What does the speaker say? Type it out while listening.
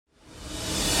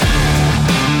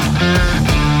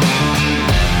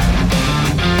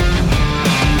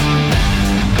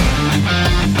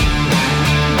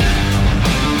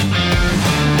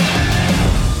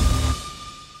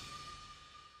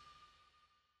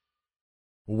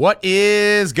What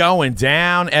is going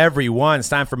down, everyone? It's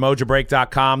time for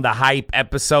MojoBreak.com, the hype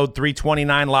episode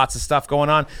 329. Lots of stuff going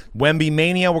on. Wemby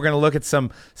Mania. We're going to look at some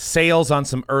sales on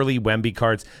some early Wemby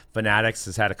cards. Fanatics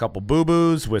has had a couple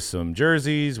boo-boos with some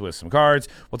jerseys, with some cards.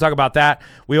 We'll talk about that.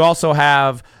 We also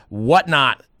have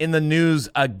Whatnot in the news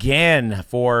again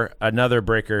for another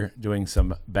breaker doing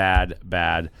some bad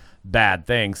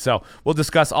things. So we'll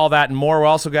discuss all that and more. We're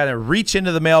also going to reach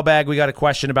into the mailbag. We got a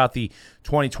question about the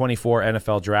 2024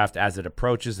 NFL draft as it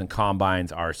approaches and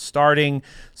combines are starting.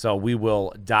 So we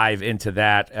will dive into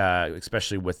that,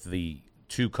 especially with the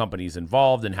two companies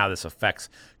involved and how this affects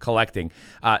collecting.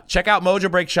 Check out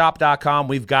MojoBreakShop.com.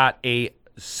 We've got a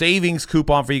savings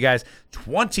coupon for you guys,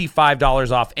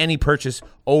 $25 off any purchase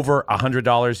over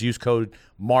 $100. Use code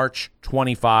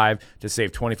March25 to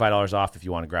save $25 off if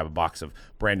you want to grab a box of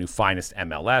brand new Finest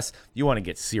MLS. You want to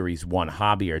get Series 1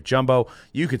 Hobby or Jumbo,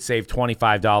 you could save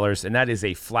 $25, and that is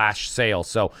a flash sale.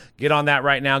 So get on that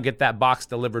right now. Get that box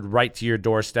delivered right to your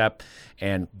doorstep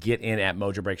and get in at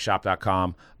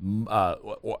MojoBreakShop.com.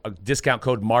 Discount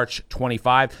code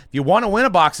March25. If you want to win a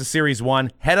box of Series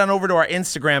 1, head on over to our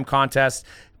Instagram contest.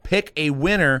 Pick a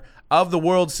winner of the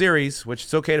World Series, which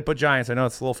it's okay to put Giants. I know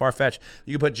it's a little far-fetched.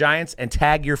 You can put Giants and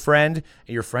tag your friend,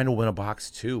 and your friend will win a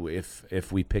box too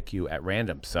if we pick you at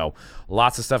random. So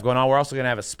lots of stuff going on. We're also going to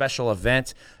have a special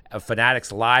event of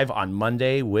Fanatics Live on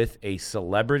Monday with a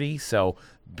celebrity, so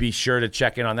be sure to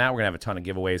check in on that. We're going to have a ton of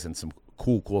giveaways and some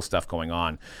cool stuff going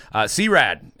on.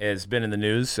 C-Rad has been in the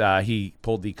news. He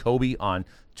pulled the Kobe on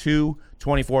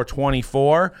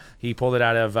 2/24/24. He pulled it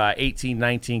out of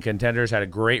 18-19 contenders, had a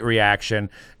great reaction,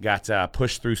 got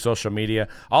pushed through social media.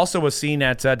 Also was seen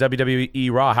at WWE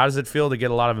Raw. How does it feel to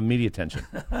get a lot of media attention?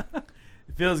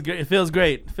 It feels great. It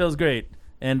feels great.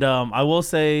 And I will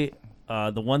say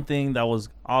the one thing that was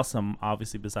awesome,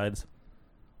 obviously, besides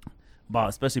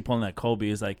especially pulling that Kobe,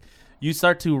 is like you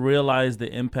start to realize the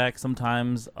impact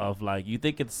sometimes of like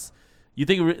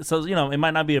so you know it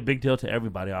might not be a big deal to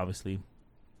everybody, obviously.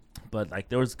 But like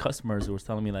there was customers who was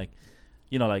telling me like,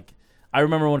 you know, like I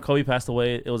remember when Kobe passed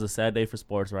away, it was a sad day for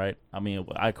sports, right? I mean,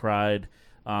 I cried,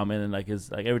 and then like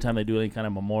it's like every time they do any kind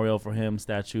of memorial for him,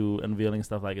 statue unveiling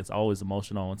stuff, like it's always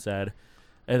emotional and sad.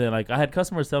 And then like I had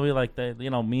customers tell me like that, you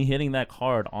know, me hitting that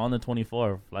card on the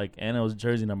 24th, like, and it was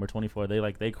jersey number 24.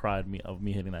 They cried of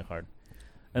me hitting that card,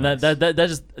 and nice. that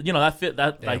just, you know, that fit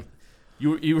that damn. Like.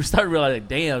 You start realizing,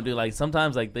 damn, dude, like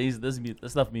sometimes like this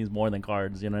stuff means more than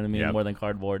cards, you know what I mean? Yep. More than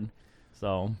cardboard.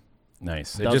 So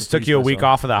nice. It just took you a week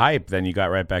off of the hype, then you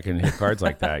got right back into hit cards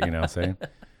like that, you know what I'm saying?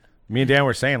 Me and Dan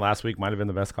were saying last week might have been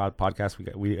the best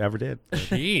podcast we ever did.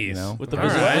 Jeez. You know? With the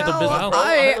business.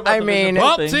 I mean,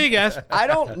 well, see you guys. I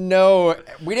don't know.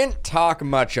 We didn't talk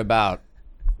much about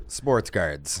sports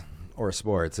cards or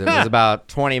sports. It was about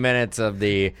 20 minutes of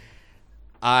the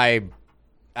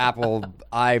Apple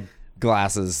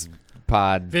glasses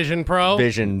pod Vision Pro.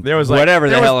 There was whatever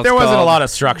the hell it's there wasn't called. a lot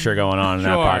of structure going on in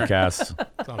that podcast.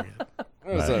 It's all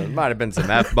good. Might have been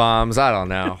some F-bombs. I don't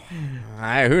know.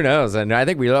 Who knows? And I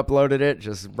think we uploaded it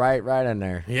just right in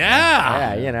there.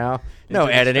 Yeah. Yeah, you know. No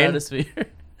editing.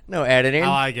 No editing. I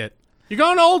like it. You're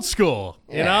going old school,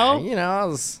 you know? You know, I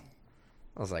was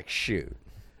like, shoot.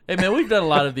 Hey man, we've done a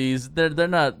lot of these. They're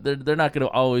not going to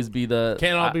always be the.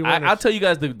 Can't all be winners. I'll tell you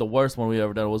guys the worst one we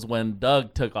ever done was when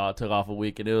Doug took off a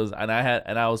week, and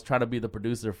I was trying to be the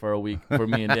producer for a week for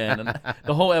me and Dan, and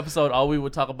the whole episode all we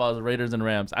would talk about was Raiders and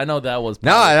Rams. I know that was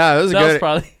probably, it was that good. was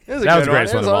probably That was great.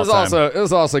 It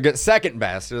was also good. Second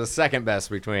best. It was second best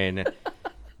between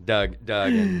Doug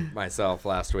and myself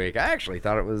last week. I actually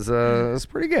thought it was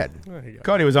pretty good.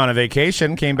 Cody was on a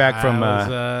vacation, came back from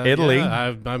Italy.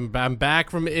 Yeah, I'm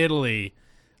back from Italy.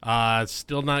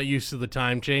 Still not used to the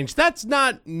time change. That's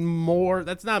not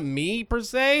me per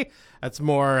se. That's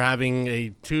more having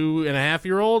a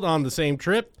 2.5-year-old on the same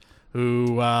trip. How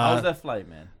was that flight,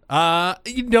 man?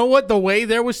 You know what? The way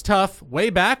there was tough. Way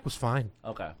back was fine.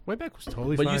 Okay. Way back was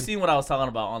totally fine. But you seen what I was talking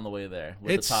about on the way there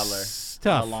with the toddler. It's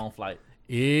tough. A long flight.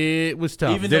 It was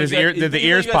tough. Did the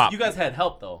ears pop? You guys had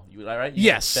help though, right?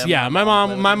 Yes, yeah. My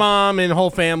mom and whole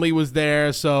family was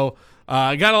there, so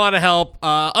I got a lot of help.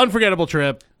 Unforgettable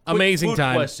trip, amazing food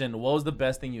time. Question: what was the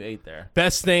best thing you ate there?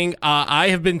 Best thing. I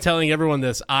have been telling everyone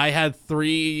this. I had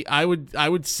 3. I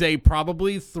would say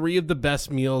probably 3 of the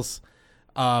best meals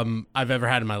I've ever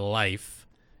had in my life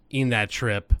in that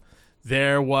trip.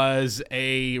 There was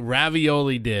a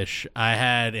ravioli dish I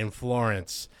had in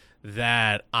Florence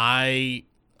that I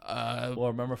will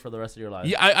remember for the rest of your life.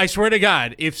 Yeah, I swear to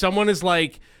God, if someone is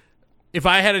like, if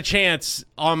I had a chance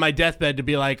on my deathbed to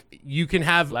be like, you can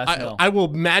have, I will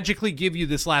magically give you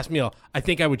this last meal, I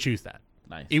think I would choose that.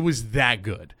 Nice. It was that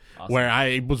good. Awesome. Where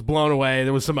I was blown away.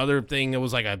 There was some other thing that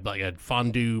was like a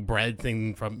fondue bread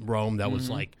thing from Rome that was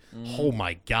like, oh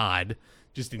my God,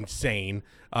 just insane.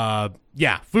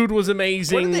 Yeah, food was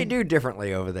amazing. What do they do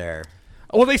differently over there?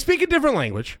 Well, they speak a different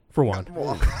language for one.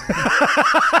 that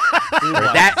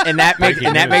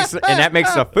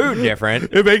makes the food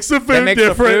different. It makes the food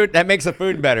different. That makes the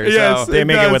food better. Yes, so. They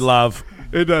make it with love.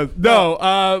 It does. No,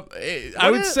 I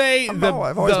would say I've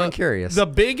always been curious. The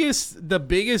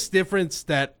biggest difference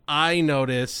that I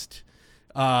noticed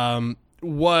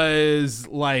was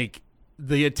like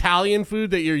the Italian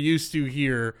food that you're used to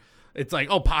here. It's like,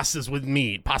 oh, pastas with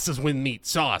meat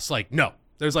sauce. Like, no,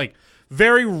 there's like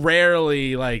very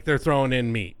rarely like they're throwing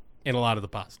in meat in a lot of the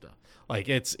pasta. Like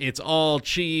it's all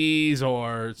cheese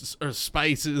or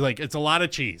spices. Like it's a lot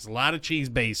of cheese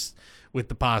based with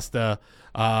the pasta.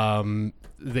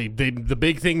 The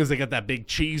big thing is they got that big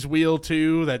cheese wheel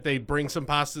too, that they bring some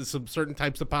certain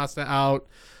types of pasta out.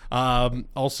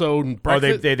 Also,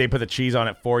 breakfast, they put the cheese on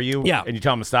it for you. Yeah. And you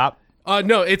tell them to stop.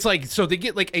 No, it's like, so they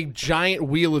get like a giant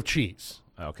wheel of cheese.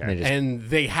 Okay. And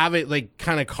they have it like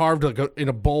kind of carved like in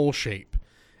a bowl shape.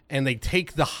 And they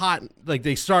take the hot, like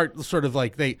they start sort of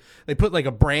like they put like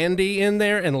a brandy in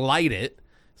there and light it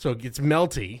so it gets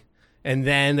melty. And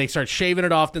then they start shaving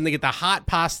it off. Then they get the hot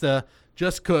pasta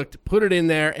just cooked, put it in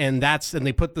there, and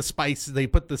they put the spices, they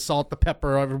put the salt, the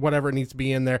pepper, or whatever needs to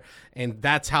be in there, and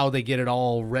that's how they get it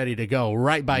all ready to go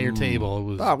right by your table. It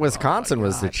was, Wisconsin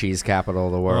was the cheese capital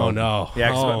of the world. Oh no!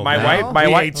 Yeah, 'cause oh, my man. wife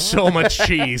We ate so much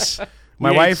cheese. My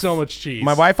We ate wife- so much cheese.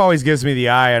 My wife always gives me the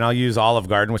eye, and I'll use Olive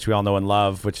Garden, which we all know and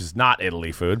love, which is not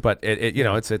Italy food, but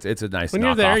it's a nice. When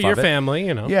you're there, knockoff your of it. family,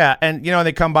 you know. Yeah, and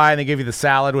they come by and they give you the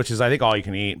salad, which is I think all you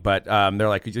can eat. But they're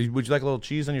like, "Would you like a little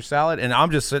cheese on your salad?" And I'm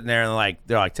just sitting there and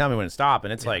they're like, "Tell me when to stop."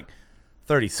 And it's like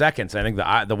 30 seconds. I think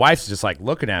the wife's just like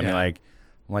looking at me like,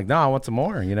 I'm like, "No, I want some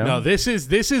more." No, this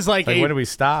is like when do we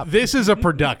stop? This is a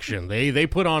production. They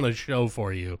put on a show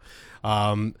for you.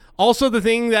 Also, the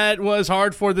thing that was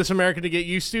hard for this American to get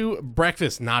used to,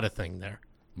 breakfast, not a thing there.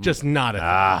 Just not a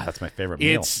thing. That's my favorite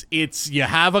meal. It's you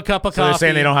have a cup of So coffee. they're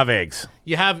saying they don't have eggs.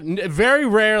 You have very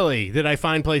rarely did I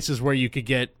find places where you could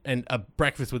get a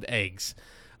breakfast with eggs.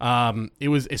 It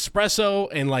was espresso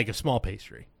and like a small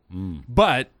pastry.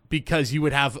 But because you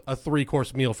would have a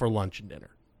 3-course meal for lunch and dinner.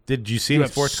 Did you see You any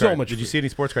have sports so card? much Did you food. see any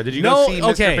sports card? Did you No, go see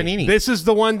Mr. okay. Panini? This is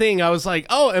the one thing I was like,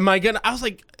 oh, am I gonna? I was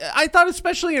like, I thought,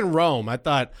 especially in Rome, I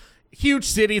thought, huge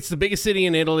city, it's the biggest city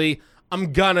in Italy.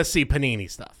 I'm gonna see Panini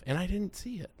stuff, and I didn't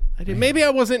see it. I did. Maybe I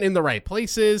wasn't in the right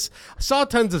places. I saw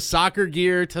tons of soccer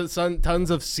gear, tons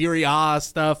of Serie A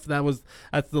stuff.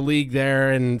 That's the league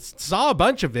there, and saw a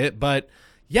bunch of it. But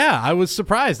yeah, I was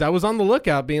surprised. I was on the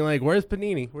lookout, being like, "Where's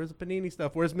Panini? Where's the Panini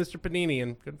stuff? Where's Mr. Panini?"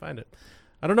 And couldn't find it.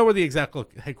 I don't know where the exact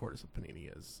headquarters of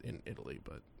Panini is in Italy,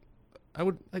 but I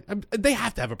would. They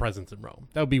have to have a presence in Rome.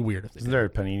 That would be weird if they Isn't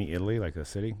didn't. there a Panini Italy, like a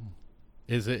city?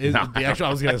 Is it the actual? I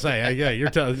was gonna say, yeah. You're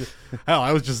telling. Hell,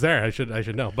 I was just there. I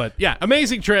should know. But yeah,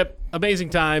 amazing trip, amazing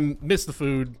time. Missed the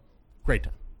food, great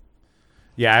time.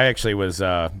 Yeah, I actually was.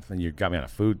 You got me on a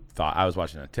food thought. I was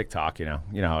watching a TikTok. You know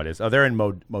how it is. Oh, they're in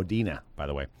Modena, by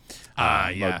the way.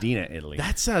 Yeah. Modena, Italy.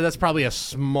 That's probably a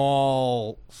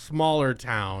smaller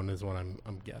town, is what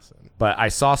I'm guessing. But I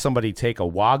saw somebody take a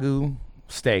Wagyu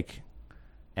steak,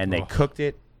 and they cooked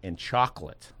it in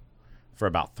chocolate for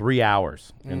about 3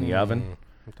 hours in the oven.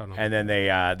 And then they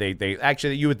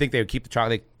actually, you would think they would keep the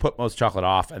chocolate. They put most chocolate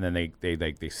off, and then they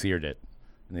seared it.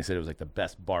 And they said it was like the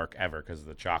best bark ever because of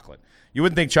the chocolate. You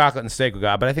wouldn't think chocolate and steak would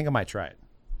go, but I think I might try it.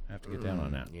 I have to get down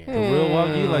on that. The real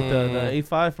Wagyu, like the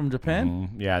A5 from Japan.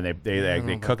 Yeah, and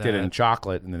they cooked it in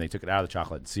chocolate, and then they took it out of the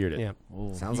chocolate and seared it. Yeah.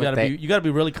 Ooh, Sounds you like gotta be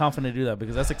really confident to do that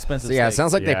because that's expensive. So, yeah, it steak.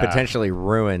 sounds like they Yeah. potentially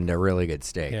ruined a really good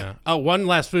steak. Yeah. Oh, one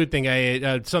last food thing. I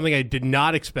ate, something I did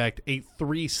not expect. Ate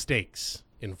 3 steaks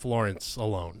in Florence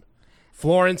alone.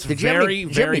 Florence, Did you have very, any-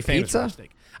 did you have very any famous pizza? for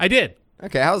steak. I did.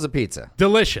 Okay, how's the pizza?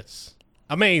 Delicious.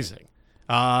 Amazing.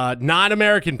 Not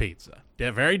American pizza.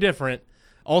 Very different.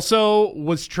 Also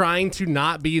was trying to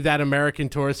not be that American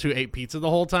tourist who ate pizza the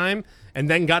whole time and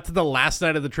then got to the last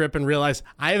night of the trip and realized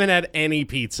I haven't had any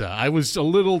pizza. I was a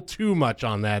little too much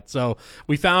on that. So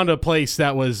we found a place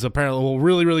that was apparently a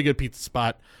really, really good pizza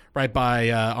spot right by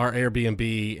our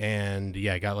Airbnb. And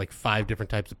yeah, got like 5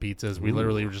 different types of pizzas. We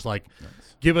literally were just like,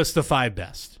 give us the 5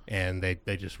 best. And they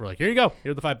just were like, here you go.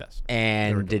 Here are the 5 best.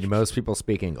 And did most people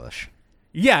speak English?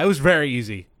 Yeah, it was very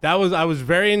easy. I was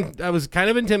kind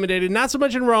of intimidated. Not so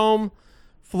much in Rome.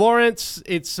 Florence,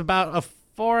 it's about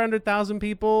 400,000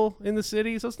 people in the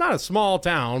city, so it's not a small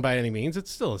town by any means. It's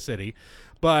still a city.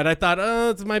 But I thought,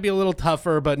 it might be a little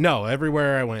tougher. But no,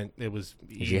 everywhere I went, it was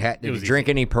easy. Did you It was drink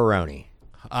any Peroni?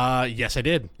 Yes, I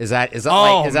did. Is that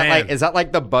Oh, like man. is that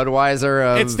like the Budweiser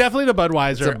of? It's definitely the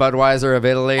Budweiser. It's a Budweiser of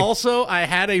Italy. Also, I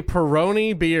had a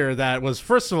Peroni beer that was,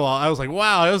 first of all, I was like,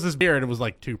 wow, it was this beer, and it was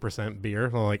like 2% beer.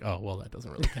 I'm like, oh, well, that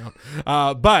doesn't really count.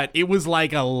 But it was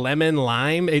like a lemon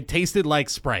lime. It tasted like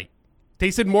Sprite.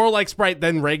 Tasted more like Sprite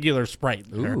than regular Sprite.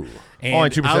 Ooh. And Only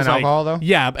 2% I was like- alcohol, though?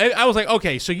 Yeah. I was like,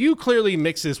 okay, so you clearly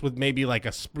mix this with maybe like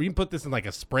you put this in like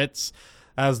a Spritz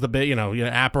as the big,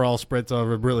 Aperol Spritz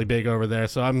over really big over there.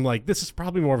 So I'm like, this is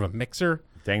probably more of a mixer.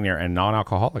 Dang near and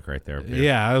non-alcoholic right there. Beer.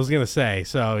 Yeah, I was gonna say.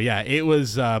 So yeah, it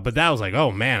was. But that was like,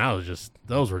 oh man,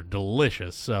 those were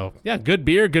delicious. So yeah, good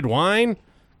beer, good wine,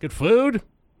 good food,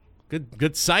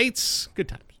 good sights, good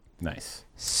times. Nice.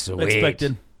 Sweet. Yep.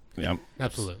 Expected.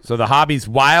 Absolutely. So the hobby's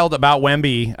wild about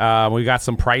Wemby. We got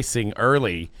some pricing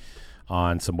early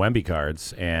on some Wemby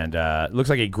cards, and it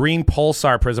looks like a green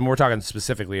Pulsar Prizm. We're talking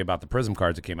specifically about the Prizm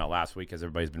cards that came out last week, because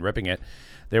everybody's been ripping it.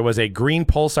 There was a green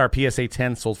Pulsar PSA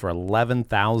 10 sold for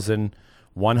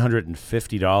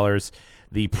 $11,150.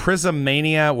 The Prizm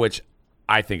Mania, which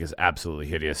I think is absolutely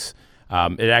hideous.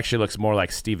 It actually looks more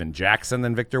like Steven Jackson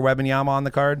than Victor Wembanyama on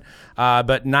the card.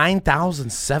 But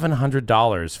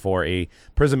 $9,700 for a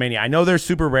Prizm Mania. I know they're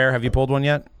super rare. Have you pulled one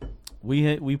yet?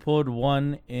 We pulled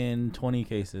one in 20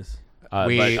 cases.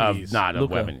 We- But of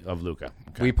Luka. Luka.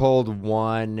 Okay. We pulled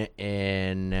one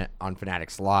on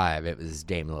Fanatics Live. It was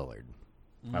Dame Lillard.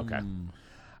 Okay.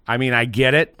 I mean, I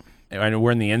get it. And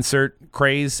we're in the insert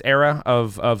craze era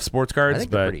of sports cards, I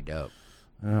think they're but pretty dope.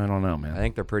 I don't know, man. I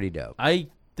think they're pretty dope. I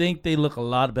think they look a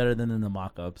lot better than in the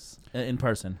mock-ups in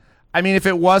person. I mean, if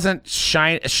it wasn't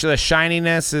the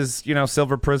shininess is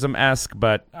Silver Prism-esque,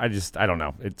 but I don't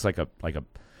know. It's like a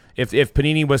if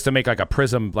Panini was to make like a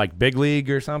Prism like Big League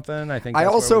or something, I think. I that's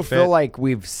where it also would feel fit. like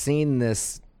we've seen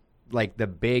this, like the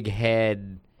big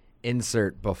head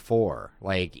insert before,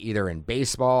 like either in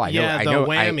baseball. I know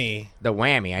whammy. the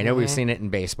whammy. I know we've seen it in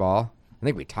baseball. I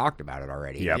think we talked about it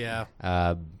already. Yep.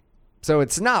 Yeah. So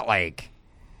it's not like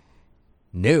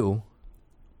new.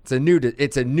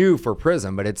 It's a new for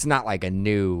Prism, but it's not like a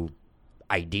new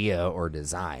idea or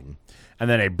design. And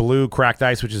then a blue cracked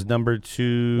ice, which is number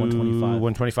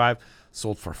 125,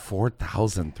 sold for I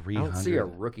 $4,300. don't see a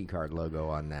rookie card logo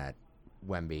on that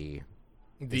Wemby.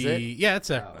 Is it? Yeah, it's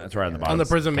there. That's right on the bottom. On the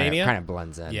Prizm Mania? Kind of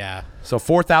blends in. Yeah. So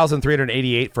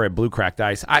 $4,388 for a blue cracked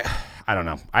ice. I don't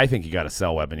know. I think you got to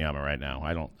sell Wembanyama right now.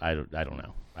 I don't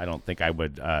know. I don't think I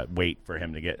would wait for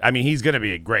him to get. I mean, he's going to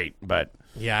be great, but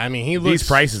Yeah, I mean, he looks these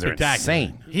prices are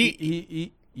spectacular.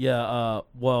 insane.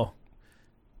 Well,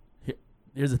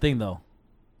 here's the thing though.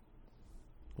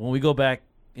 When we go back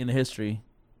in history,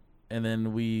 and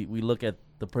then we look at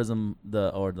the Prizm,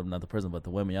 not the Prizm, but the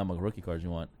Wembanyama rookie cards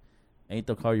you want, ain't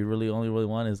the card you only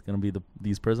want is going to be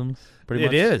these Prizms? Pretty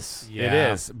much. It is. It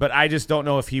Yeah. is. But I just don't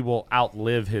know if he will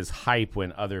outlive his hype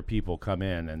when other people come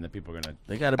in and the people are going to.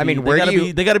 They got to be. I mean, they where gotta do you-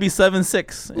 be. They got to be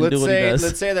 7'6" and do what he does.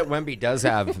 Let's say that Wemby does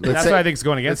have. That's what I think is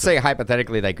going Let's against say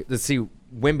hypothetically, like let's see,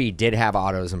 Wemby did have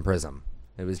autos in Prism.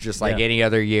 It was just like Yeah. any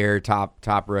other year,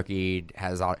 top rookie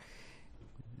has auto.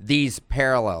 These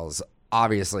parallels,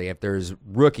 obviously, if there's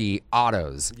rookie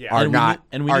autos, Yeah. are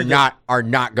And we knew are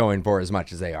not going for as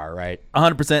much as they are, right?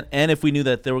 100%. And if we knew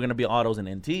that there were going to be autos in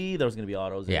NT, there was going to be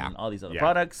autos Yeah. in all these other Yeah.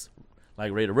 products,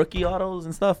 like rated rookie autos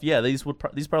and stuff. Yeah, these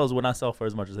parallels would not sell for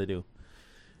as much as they do.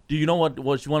 Do you know what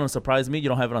you want to surprise me? You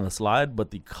don't have it on the slide, but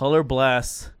the Color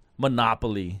Blast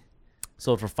Monopoly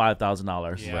sold for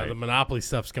 $5,000. Yeah, the Monopoly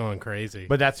stuff's going crazy.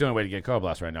 But that's the only way to get Color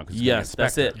Blast right now. Yes,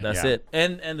 that's it. That's Yeah. it.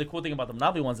 And the cool thing about the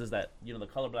Monopoly ones is that the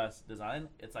Color Blast design,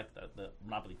 it's like the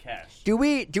Monopoly Cash. Do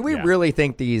we Yeah. really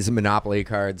think these Monopoly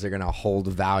cards are going to hold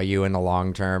value in the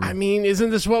long term? I mean, isn't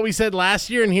this what we said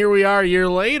last year? And here we are a year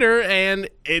later, and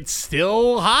it's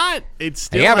still hot. It's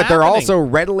still yeah, but they're happening. also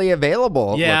readily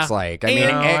available. It Yeah. looks like. And-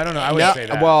 No, I don't know. I wouldn't say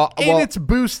that. Well, And it's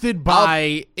boosted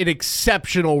by an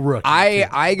exceptional rookie.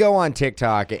 I go on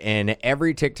TikTok, and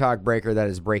every TikTok breaker that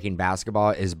is breaking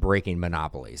basketball is breaking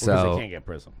Monopoly. Because So they can't get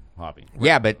Prism hobby.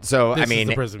 yeah, but so This I mean,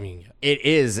 is the Prizm you can get. it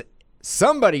is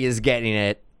somebody is getting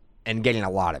it and getting a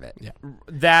lot of it. Yeah.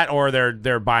 That or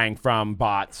they're buying from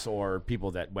bots or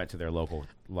people that went to their local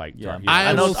Yeah,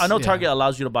 I will- I know yeah. Target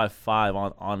allows you to buy 5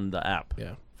 on the app.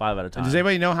 Yeah. 5 at a time. Does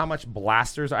anybody know how much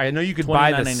blasters? I know you could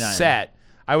buy the $29.99. set.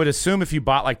 I would assume if you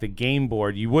bought like the game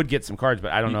board, you would get some cards,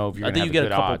 but I don't know if you're. I gonna think you have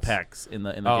get a good couple odds. packs in the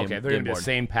Oh, game, okay, they're game gonna be the board.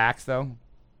 same packs though.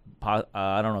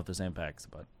 I don't know if they're the same packs,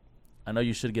 but I know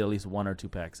you should get at least 1 or 2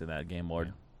 packs in that game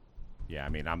board. Yeah, I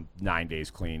mean, I'm 9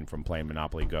 days clean from playing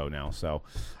Monopoly Go now, so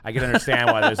I can understand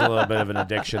why there's a little bit of an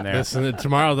addiction there. Listen,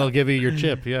 tomorrow they'll give you your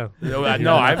chip. Yeah. No, Your I've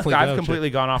Monopoly Go chip. completely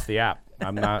gone off the app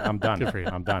I'm not. I'm done. Good for you.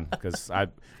 I'm done because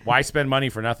why spend money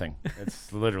for nothing?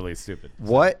 It's literally stupid.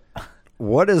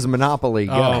 What does Monopoly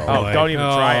Go? Oh, don't even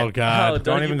try it. Oh God. Oh,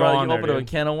 Don't even you go brought- on you there, open a dude.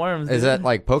 can of worms. Is dude. that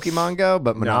like Pokemon Go,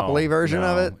 but Monopoly version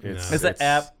of it? It's an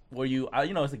app where you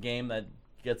it's a game that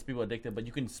gets people addicted, but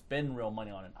you can spend real money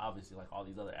on it. Obviously, like all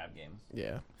these other app games.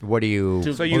 Yeah. What do you?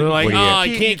 So Well, you they're like, what do you- I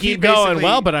you can't keep basically- going.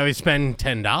 Well, but I would spend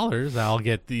 $10. I'll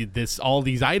get all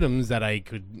these items that I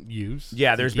could use.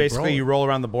 Yeah, to there's keep basically rolling. you roll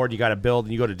around the board. You got to build,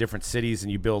 and you go to different cities,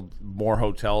 and you build more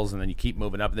hotels, and then you keep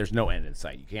moving up. And there's no end in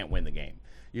sight. You can't win the game.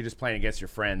 You're just playing against your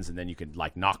friends, and then you can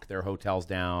like knock their hotels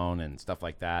down and stuff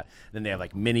like that. Then they have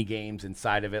like mini games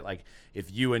inside of it. Like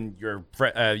if you and your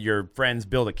friends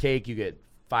build a cake, you get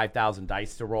 5,000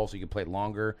 dice to roll, so you can play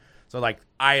longer. So like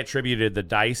I attributed the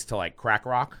dice to like Crack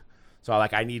Rock. So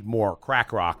I need more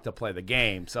Crack Rock to play the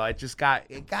game. So it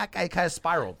kind of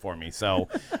spiraled for me. So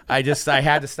I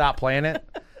had to stop playing it.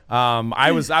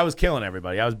 I was killing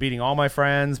everybody. I was beating all my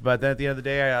friends, but then at the end of the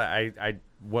day,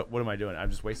 what am I doing? I'm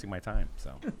just wasting my time.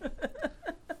 So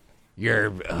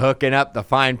You're hooking up the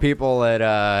fine people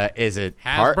at is it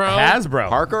Hasbro? Hasbro.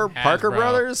 Parker Hasbro.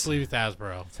 Brothers? I believe it's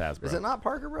Hasbro. It's Hasbro. Is it not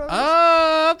Parker Brothers?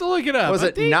 I have to look it up. Was I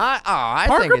it think not? Oh, I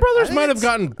Parker think Brothers I think might have it's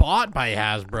gotten bought by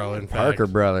Hasbro. In fact, Parker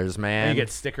Brothers, And man. you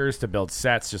get stickers to build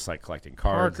sets, just like collecting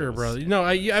cards. Parker It was- Brothers. No,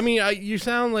 I mean, you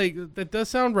sound like that does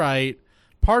sound right.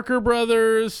 Parker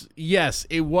Brothers, yes,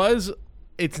 it was.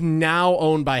 It's now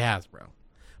owned by Hasbro,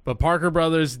 but Parker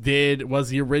Brothers was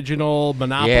the original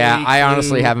Monopoly. Yeah, I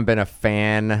honestly Clue. haven't been a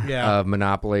fan Yeah. of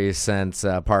Monopoly since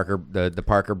the Parker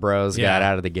Bros Yeah. got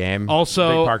out of the game.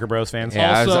 Also, Big Parker Bros fans.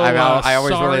 yeah, also, I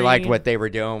always really sorry. liked what they were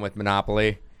doing with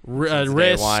Monopoly. since day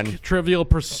Risk, one. Trivial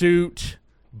Pursuit,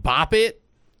 Bop It,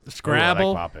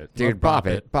 Scrabble. Ooh, I like Bop It. Dude, Love Bop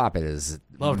It. Bop It is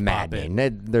Loved maddening.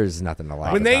 There's nothing to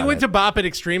like When they about went it. to Bop It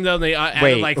Extreme, though, they added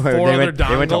Wait, like wait, 4 they other went- dongles.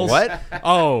 they went to what?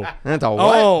 Oh. That's a what?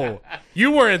 Oh,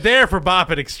 you weren't there for Bop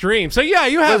It Extreme. So, yeah,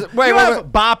 you have, wait, you wait, have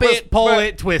wait. Bop It, Pull was-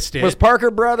 It, Twist It. Was Parker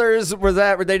Brothers, was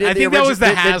that where they did I the think that was the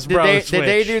origi- Hasbro did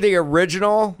they Switch. do the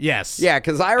original? Yes. Yeah,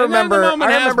 because I then the remember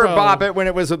moment Hasbro- Bop It when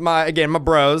it was with my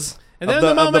bros and of then the,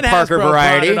 the moment of the Parker Hasbro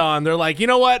variety. brought it on, they're like, you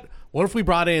know what? What if we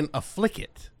brought in a Flick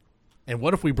It? And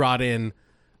what if we brought in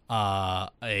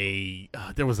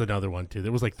there was another one, too.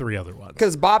 There was like 3 other ones.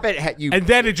 Because Bop It had you. And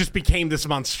then it just became this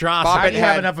monstrosity. How Bop do It you have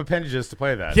had- enough appendages to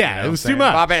play that? Yeah, You know it what was I'm too saying?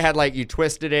 much. Bop It had like you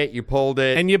twisted it, you pulled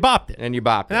it, And you bopped it. and you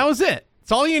bopped And it. that was it.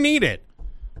 That's all you needed.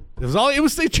 It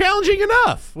was challenging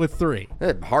enough with 3.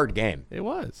 Hard game. It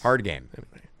was. Hard game.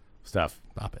 Stuff.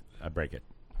 Bop it. I break it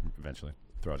eventually.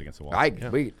 Throw it against the wall. I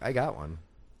got one.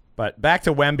 But back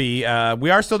to Wemby.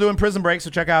 We are still doing Prizm breaks, so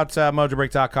check out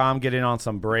mojobreak.com. Get in on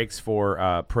some breaks for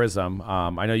Prizm.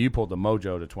 I know you pulled the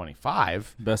Mojo to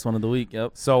 25. Best one of the week.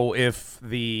 Yep. So if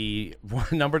the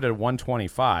number to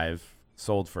 125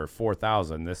 sold for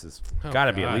 4,000, this has got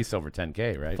to be at God. least over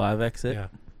 10K, right? 5x it. Yeah.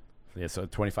 Yeah, so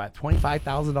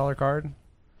 $25,000 card.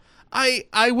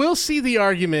 I will see the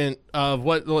argument of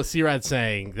what C-Rad's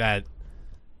saying, that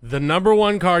the number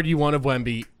 1 card you want of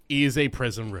Wemby is a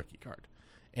Prizm rookie card.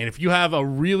 And if you have a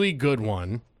really good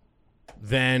one,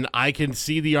 then I can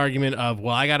see the argument of,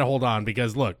 well, I got to hold on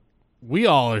because, look, we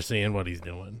all are seeing what he's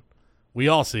doing. We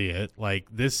all see it. Like,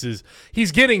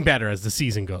 he's getting better as the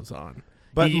season goes on.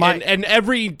 But and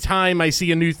every time I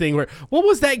see a new thing where, what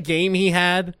was that game he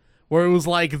had where it was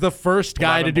like the first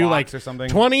guy 11 to do like blocks or something?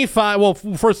 25. Well,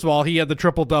 first of all, he had the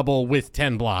triple double with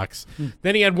 10 blocks.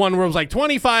 Then he had one where it was like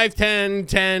 25, 10,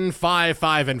 10, 5,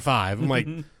 5, and 5. I'm like,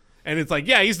 and it's like,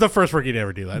 yeah, he's the first rookie to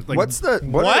ever do that. Like,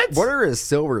 What are his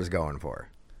silvers going for?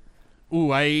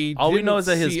 Ooh, All we know is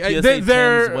that his PSA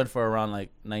 10s went for around like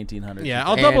 1,900. Yeah,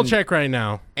 I'll double And- check right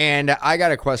now. And I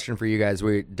got a question for you guys.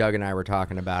 Doug and I were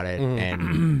talking about it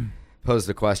and posed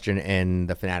a question in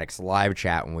the Fanatics live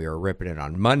chat when we were ripping it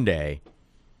on Monday.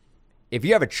 If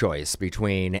you have a choice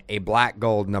between a black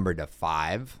gold numbered to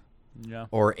 5 Yeah.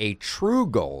 or a true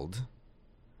gold,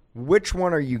 which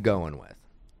one are you going with?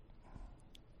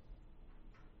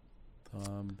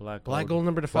 Black Gold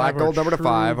number to 5. Black gold number to true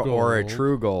 5 or a gold.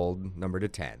 true gold number to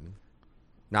 10?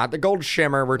 Not the gold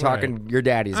shimmer. We're Right. talking your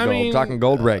daddy's I gold. mean, Talking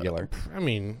gold regular. I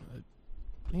mean,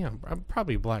 yeah,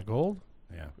 probably black gold.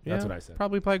 Yeah, that's Yeah, what I said.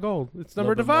 Probably black gold. It's Little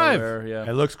number to bit more 5. rare, yeah.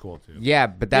 It looks cool, too. Yeah,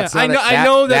 but that's Yeah, not I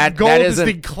know that gold is isn't-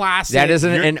 the classic. That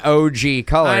isn't an OG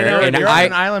color. I know, and you're on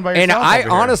an island by and yourself I over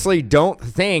here. honestly don't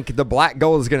think the black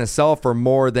gold is going to sell for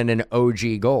more than an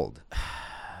OG gold.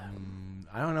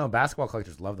 I don't know. Basketball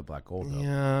collectors love the black gold, though.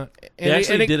 Yeah, They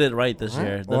actually did it right this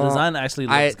year. The Well, design actually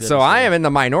looks good. So this I year. am in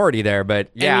the minority there, but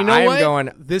yeah, and you know I am what? going.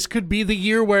 This could be the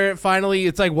year where it finally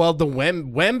it's like, well, the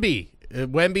Wemby,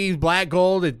 Wemby's black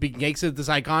gold. It makes it this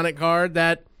iconic card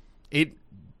that it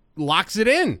locks it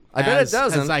in. I bet it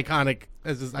doesn't. As iconic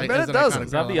as I bet it doesn't.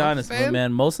 iconic I'll be honest, fan.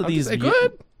 man. Most of these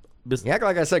good. You act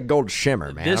like I said gold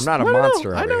shimmer, man. This- I'm not a No,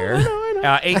 monster I over know, here.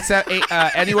 I know.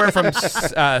 Anywhere from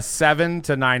 7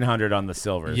 to 900 on the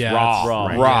silvers. Yeah, raw. it's raw.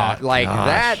 Right? Raw. Yeah. Like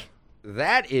Gosh.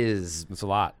 that is That's a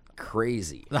lot.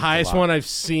 crazy. The highest one I've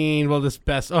seen, well, this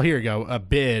best, here we go. A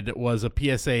bid was a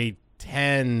PSA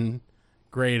 10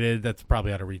 graded. That's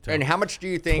probably out of retail. And how much do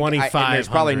you think? 2,500, And there's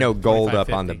probably no gold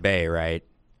up on the 2,550. bay, right?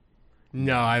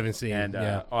 No, I haven't seen And it.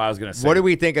 Yeah. I was gonna say, What do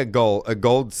we think of gold? A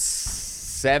gold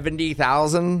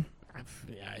 70,000?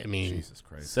 Yeah, I mean, Jesus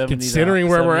Christ. 70 Considering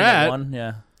where we're 70 to at, 1,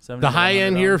 yeah. 70 the to high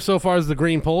end 100 here dollars. so far is the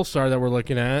green Polestar that we're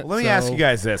looking at. Let me so- ask you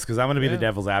guys this, because I'm going to be the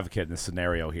devil's advocate in this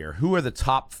scenario here. Who are the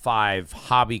top 5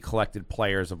 hobby collected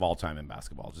players of all time in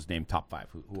basketball? Just name top 5.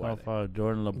 Who are they?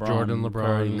 Jordan, LeBron, Jordan, LeBron,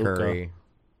 Curry, Luka, Curry,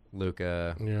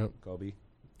 Luka. Yeah. Kobe.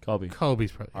 Kobe.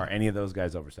 Kobe's probably. Are any of those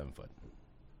guys over 7 foot?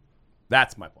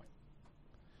 That's my point.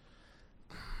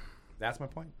 That's my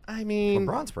point. I mean,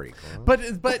 LeBron's pretty cool. but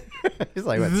He's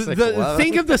like, what, the, 6'11"?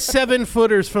 think of the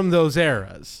 7-footers from those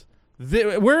eras.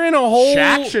 We're in a whole.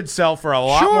 Shaq should sell for a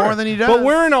lot Sure, more than he does. But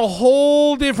we're in a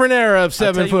whole different era of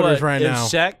I'll tell you 7-footers what, right if now.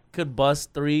 Shaq could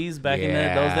bust threes back in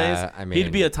those days, I mean-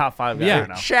 he'd be a top 5 guy Yeah. right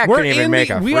now. Shaq We're couldn't even in make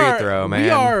the- a we free are- throw, man. We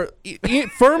are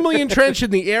firmly entrenched in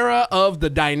the era of the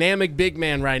dynamic big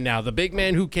man right now. The big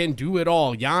man who can do it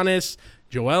all. Giannis,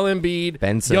 Joel Embiid,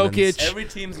 Ben Simmons. Jokic. Every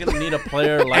team's gonna need a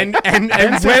player like and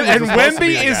Simmons was supposed to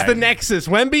be Wemby the is guy. the nexus.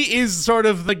 Wemby is sort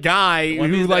of the guy Wemby's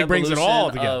who the like brings it all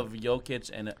evolution together. of Jokic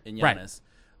and Right. Giannis.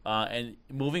 And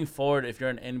moving forward, if you're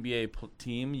an NBA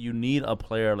team, you need a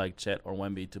player like Chet or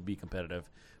Wemby to be competitive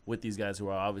with these guys who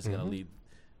are obviously going to lead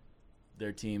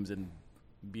their teams and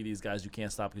be these guys you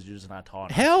can't stop because you're just not tall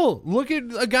enough. Hell, look at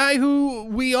a guy who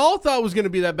we all thought was going to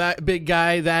be that big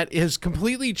guy that has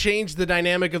completely changed the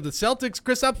dynamic of the Celtics,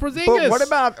 Kristaps Porzingis. But what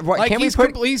about Like, can we he's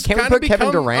put he's can we kinda put Kevin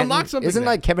become- Durant? unlocked something Isn't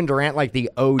there. like Kevin Durant like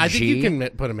the OG? I think you can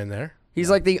put him in there.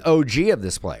 He's like the OG of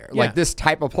this player, Yeah. like this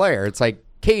type of player. It's like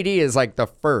KD is like the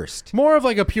first. More of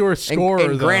like a pure And, scorer.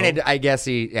 and though. granted, I guess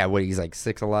he's like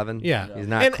 6'11". Yeah. he's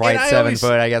not And- quite and I 7 always-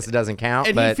 foot. I guess it doesn't count.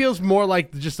 And but he feels more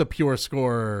like just a pure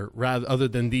scorer, rather other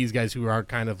than these guys who are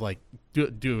kind of like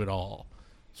do it all,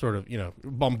 sort of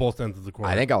on both ends of the court.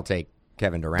 I think I'll take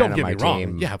Kevin Durant Don't on get my me wrong.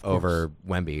 team Yeah, of course. over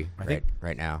Wemby think-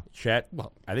 right now. Chet.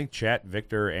 Well- I think Chet,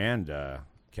 Victor, and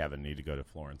Kevin need to go to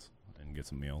Florence and get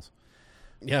some meals.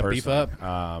 yeah, beef personally.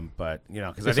 up. But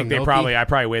because Get I think some I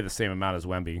probably weigh the same amount as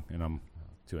Wemby, and I'm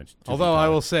 2 inches. Although I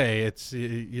will say it's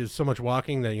so much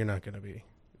walking that you're not going to be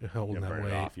holding You'll that burn it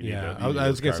weight. off. You need Yeah, to- you I need was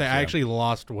those going to say carbs, I yeah. actually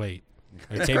lost weight.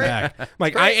 I came back.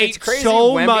 Like I It's ate crazy.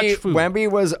 so Wemby, much food.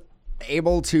 Wemby was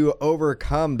able to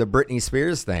overcome the Britney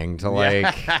Spears thing to like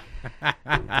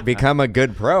become a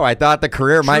good pro. I thought the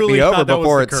career might Truly be over thought that was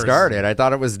before the it curse. started. I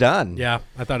thought it was done. Yeah,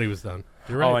 I thought he was done.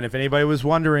 You're right. Oh, and if anybody was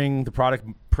wondering, the product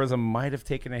Prizm might have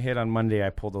taken a hit on Monday. I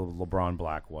pulled a LeBron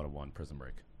Black 101 Prizm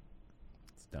break.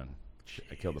 It's done.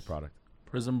 I killed the product.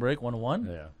 Prism Break 101?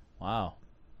 Yeah, Wow.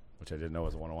 which I didn't know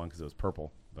was a 101 because it was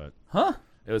purple, but Huh?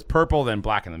 it was purple then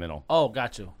black in the middle. Oh,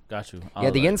 got you. I Yeah, was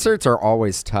the like, inserts are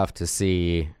always tough to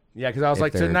see. Yeah, because I was If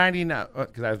like to they're- 90 now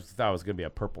because I thought it was gonna be a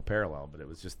purple parallel, but it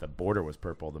was just the border was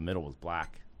purple, the middle was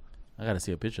black. I got to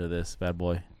see a picture of this bad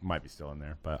boy. Might be still in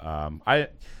there, but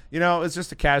it's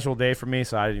just a casual day for me,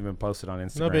 so I didn't even post it on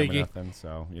Instagram or biggie. nothing.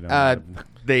 So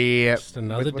Just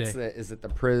another day. Is it the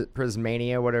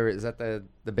Prismania? Whatever is that the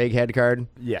big head card?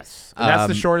 yes, and that's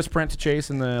the Um, shortest print to chase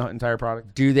in the entire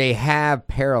product. Do they have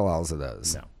parallels of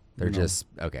those? No. They're just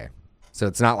okay. So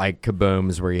it's not like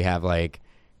kabooms where you have like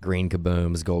green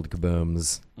kabooms, gold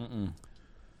kabooms.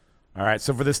 All right,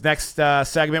 so for this next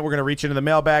segment, we're going to reach into the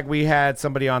mailbag. We had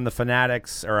somebody on the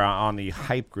Fanatics, or on the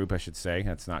Hype group, I should say.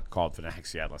 It's not called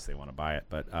Fanatics yet, unless they want to buy it,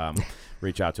 but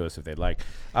reach out to us if they'd like.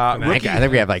 I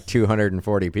think we have like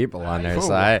 240 people on there,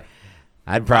 so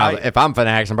I'd probably, if I'm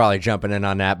Fanatics, I'm probably jumping in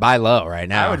on that. Buy low right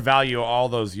now. I would value all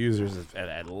those users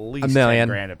at least $1 million.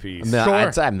 $10,000 a piece. Sure.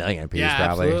 I'd say $1 million a piece, Yeah,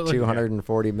 probably absolutely.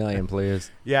 240 million,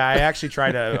 please. Yeah, I actually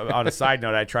tried to. On a side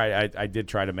note, I did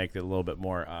try to make it a little bit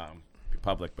more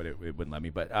public, but it wouldn't let me.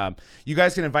 But you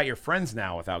guys can invite your friends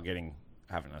now without having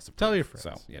us. Tell your approved.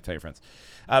 friends. So yeah, tell your friends.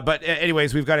 But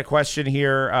anyways, we've got a question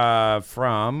here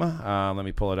from. Let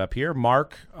me pull it up here.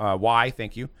 Mark Y.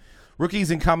 Thank you.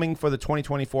 Rookies incoming for the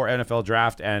 2024 NFL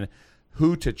Draft, and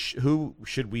who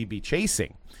should we be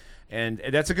chasing? And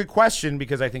that's a good question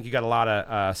because I think you got a lot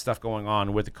of stuff going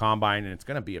on with the combine, and it's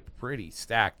going to be a pretty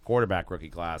stacked quarterback rookie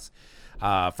class.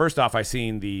 First off, I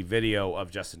seen the video of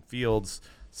Justin Fields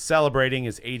celebrating.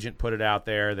 His agent put it out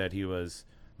there that he was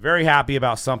very happy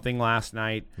about something last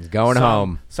night. He's going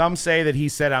home. Some say that he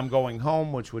said, I'm going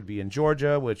home, which would be in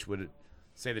Georgia, which would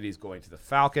say that he's going to the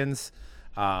Falcons,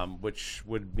 which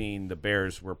would mean the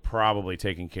Bears were probably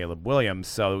taking Caleb Williams.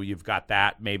 So you've got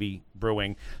that maybe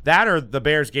brewing. That or the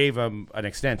Bears gave him an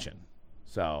extension.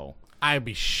 So I'd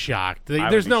be shocked.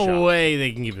 There's no way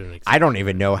they can give him an extension. I don't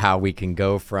even know how we can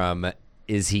go from,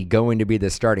 is he going to be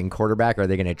the starting quarterback? Or are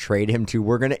they going to trade him to,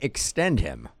 we're going to extend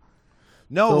him?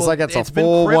 No, feels like that's a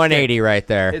full 180 right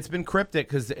there. It's been cryptic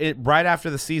because right after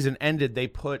the season ended, they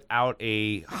put out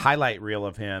a highlight reel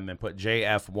of him and put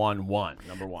JF11,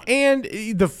 number 1. And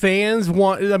the fans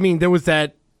there was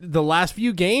the last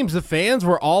few games, the fans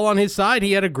were all on his side.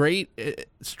 He had a great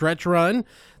stretch run.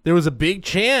 There was a big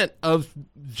chant of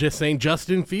just saying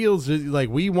Justin Fields, like,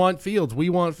 we want Fields, we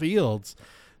want Fields.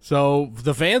 So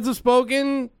the fans have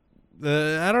spoken.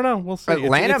 I don't know. We'll see.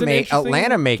 Atlanta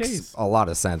makes case. a lot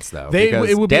of sense though.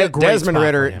 It would be a great Desmond spot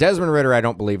Ritter. for him. Desmond Ritter, I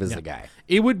don't believe is the guy.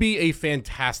 It would be a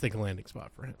fantastic landing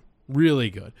spot for him.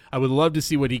 Really good. I would love to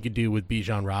see what he could do with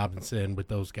Bijan Robinson, with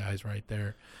those guys right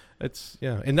there.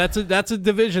 And that's a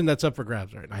division that's up for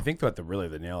grabs right now. I think what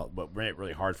made it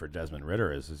really hard for Desmond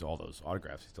Ritter is all those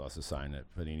autographs he still has to sign at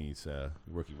Panini's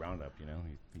rookie roundup. You know,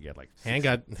 he had like hand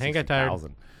got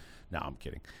tired. No, I'm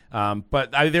kidding.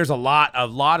 But there's a lot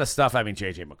of stuff. I mean,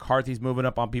 J.J. McCarthy's moving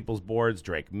up on people's boards.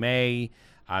 Drake May.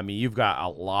 I mean, you've got a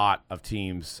lot of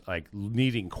teams like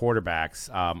needing quarterbacks.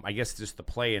 I guess just the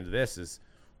play into this is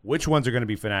which ones are going to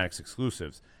be Fanatics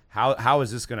exclusives. How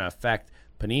is this going to affect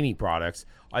Panini products?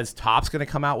 Is Topps going to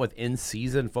come out with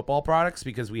in-season football products?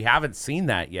 Because we haven't seen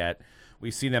that yet.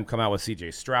 We've seen them come out with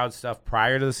C.J. Stroud stuff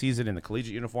prior to the season in the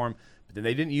collegiate uniform. Then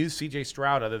they didn't use C.J.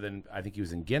 Stroud other than I think he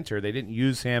was in Ginter. They didn't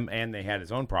use him, and they had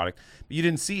his own product. But you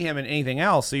didn't see him in anything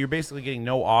else, so you're basically getting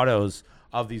no autos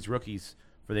of these rookies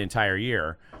for the entire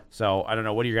year. So I don't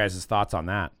know. What are your guys' thoughts on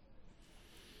that?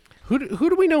 Who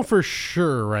do we know for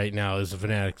sure right now is a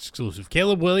Fanatics exclusive?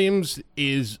 Caleb Williams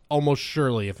is almost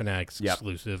surely a Fanatics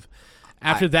exclusive.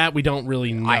 After that, we don't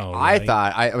really know. I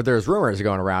thought there was rumors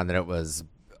going around that it was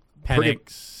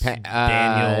Penix,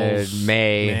 Daniels,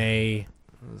 May.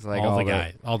 It was like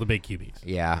all the big QBs.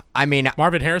 Yeah, I mean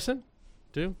Marvin Harrison,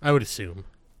 too. I would assume.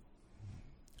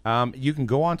 You can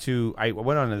go on to. I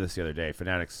went on to this the other day.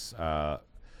 Fanatics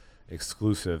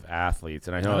exclusive athletes,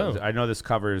 and I know this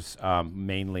covers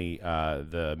mainly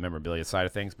the memorabilia side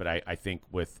of things, but I think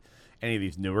with any of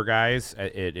these newer guys,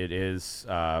 it is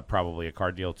probably a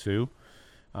card deal too.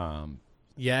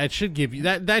 Yeah, it should give you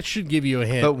that should give you a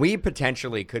hint. But we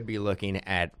potentially could be looking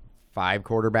at 5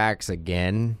 quarterbacks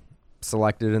again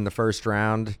selected in the first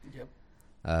round,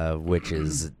 which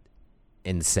is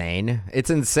insane. It's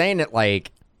insane at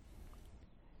like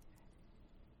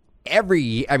 2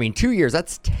 years,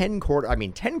 that's 10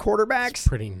 quarterbacks. It's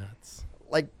pretty nuts.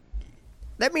 Like,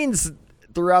 that means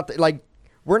throughout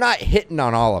we're not hitting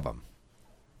on all of them.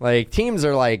 Like, teams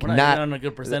are like we're not on a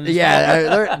good percentage.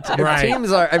 Yeah, right.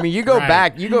 Teams are. I mean, you go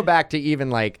back to even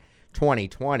like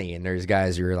 2020, and there's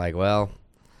guys who are like, well,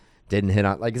 didn't hit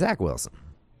on, like Zach Wilson.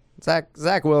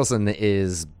 Zach Wilson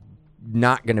is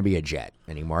not going to be a Jet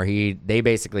anymore. They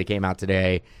basically came out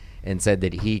today and said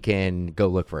that he can go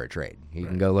look for a trade. He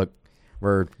can go look.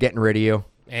 We're getting rid of you.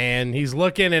 And he's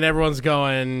looking, and everyone's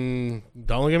going,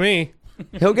 "Don't look at me."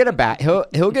 He'll get a bat.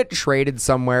 He'll get traded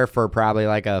somewhere for probably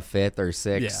like a 5th or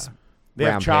 6th. Yeah. They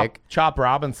have Chop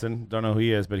Robinson. Don't know who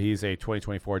he is, but he's a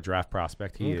 2024 draft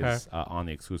prospect. He is on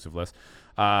the exclusive list.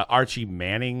 Archie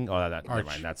Manning. Oh, never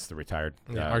mind. That's the retired.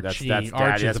 That's Dad.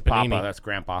 That's Papa. That's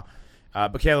Grandpa.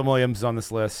 But Caleb Williams is on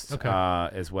this list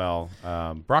as well.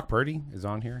 Brock Purdy is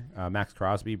on here. Max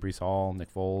Crosby, Breece Hall,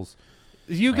 Nick Foles.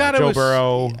 You got Joe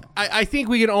Burrow. I think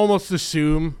we can almost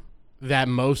assume that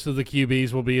most of the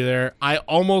QBs will be there. I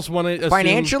almost want to assume.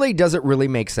 Financially, does it really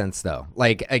make sense, though?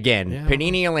 Like, again,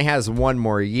 Panini only has 1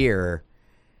 more year.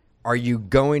 Are you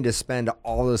going to spend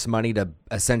all this money to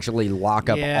essentially lock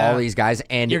up all these guys?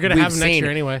 And you're going to have them next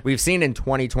year anyway. We've seen in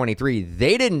 2023,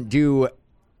 they didn't do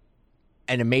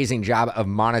an amazing job of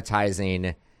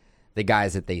monetizing the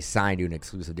guys that they signed to an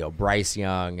exclusive deal. Bryce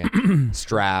Young,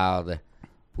 Stroud,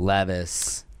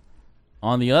 Levis.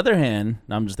 On the other hand,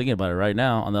 I'm just thinking about it right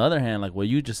now. On the other hand, like what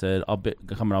you just said,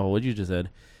 coming off of what you just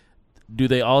said, do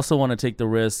they also want to take the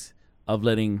risk of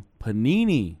letting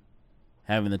Panini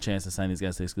having the chance to sign these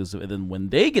guys to exclusive, and then when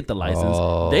they get the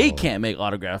license, they can't make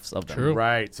autographs of them. True.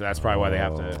 Right. So that's probably why they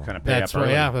have to kind of pay That's up why.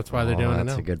 early. Yeah, that's why they're doing it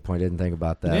That's now. a good point. Didn't think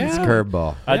about that. Yeah. It's a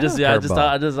curveball. I just Curveball.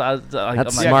 thought, That's I'm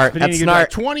like, smart. That's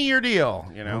smart. 20-year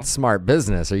deal. You know. That's smart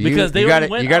business. Are you? Because they you got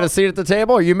went you got a out- seat at the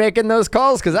table. Are you making those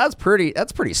calls? Because that's pretty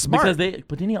smart. because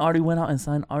but then he already went out and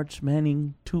signed Arch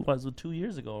Manning 2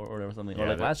 years ago or whatever something, or Yeah,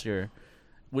 like that- last year.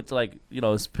 Which, like, you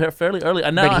know, is fairly early.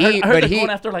 And now But I heard they're he- going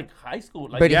after, like, high school.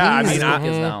 Like, but Yeah, I he's- mean, high school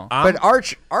kids now. But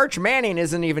Arch Manning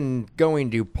isn't even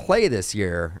going to play this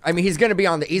year. I mean, he's going to be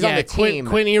on the on the team.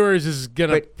 Quinn Ewers is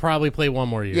gonna But- probably play one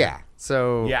more year. Yeah.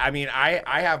 So Yeah, I mean, I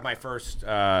have my first,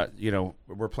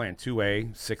 we're playing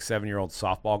 2A, 6-7-year-old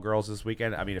softball girls this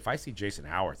weekend. I mean, if I see Jason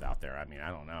Howarth out there, I mean, I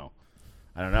don't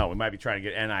know. We might be trying to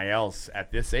get NILs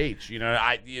at this age. You know,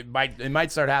 it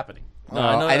might start happening.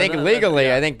 I think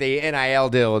legally, I think the NIL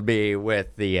deal would be with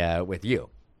you.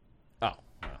 Oh, well,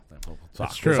 then we'll talk.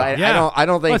 That's true. I Yeah.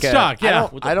 don't think. Let's talk, yeah.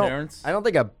 With the I parents? don't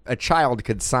think a child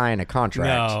could sign a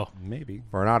contract. No. Maybe.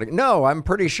 For an autograph. No, I'm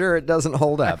pretty sure it doesn't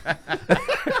hold up.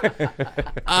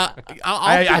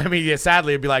 I mean, yeah,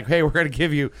 sadly, it'd be like, hey, we're gonna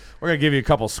give you a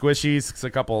couple squishies, a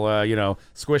couple,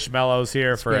 squishmallows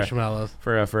here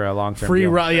Squishmallows. for a long term Free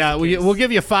deal. yeah, we'll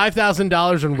give you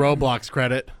 $5,000 in Roblox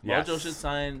credit. Yes.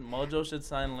 Mojo should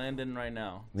sign Landon right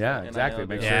now. Yeah, So exactly. NIL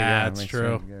Make deal. sure, Yeah, that's make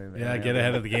true. sure Yeah, get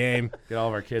ahead of the game. Get all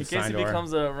of our In kids case signed he to our.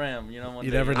 becomes a Ram, one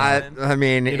You day. never know. I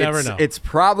mean, never know. it's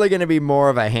probably going to be more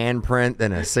of a handprint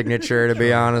than a signature, to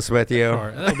be honest with you. Or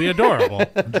it'll be adorable.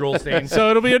 Drool stain. So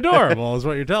it'll be adorable, is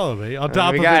what you're telling me. On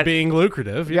top we of got- it being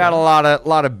lucrative. We got a lot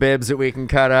of bibs that we can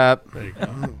cut up. There you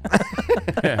go.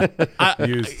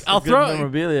 Used. I'll Good throw.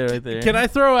 memorabilia right there. Can I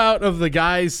throw out of the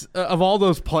guys of all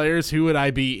those players? Who would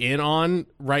I be in on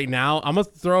right now? I'm gonna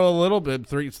throw a little bit.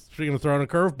 Speaking of throwing a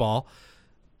curveball,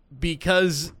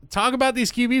 because talk about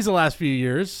these QBs the last few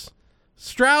years.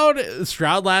 Stroud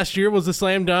last year was a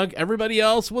slam dunk. Everybody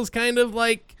else was kind of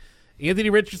like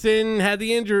Anthony Richardson had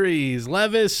the injuries.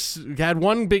 Levis had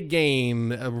one big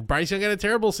game. Bryce Young had a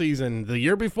terrible season. The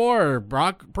year before,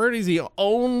 Brock Purdy's the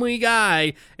only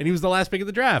guy, and he was the last pick of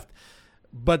the draft.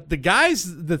 But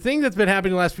the thing that's been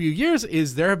happening the last few years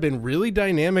is there have been really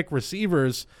dynamic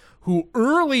receivers who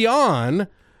early on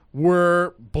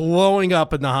were blowing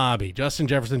up in the hobby. Justin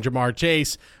Jefferson, Jamar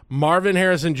Chase, Marvin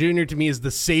Harrison Jr. to me is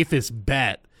the safest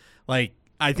bet. Like,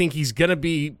 I think he's going to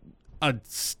be a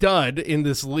stud in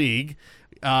this league,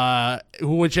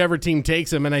 whichever team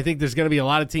takes him. And I think there's going to be a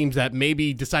lot of teams that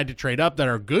maybe decide to trade up that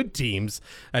are good teams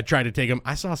that try to take him.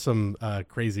 I saw some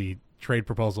crazy trade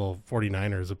proposal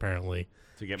 49ers apparently.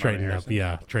 To get Trading Marvin up, Harrison?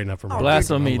 yeah, trading up from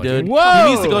Blasphemy, dude. Whoa! He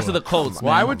needs to go to the Colts,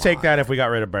 Well, man. I would take that if we got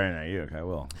rid of Brandon Ayuk. I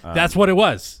will. That's what it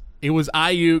was. It was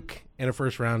Ayuk and a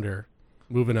first rounder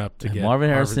moving up to get Marvin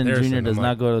Harrison Jr. I'm does like,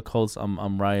 not go to the Colts.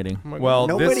 I'm rioting. Well,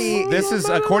 Nobody- this is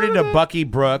according to Bucky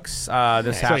Brooks.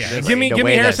 This happened. yeah, give me To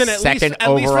win Harrison the at second least for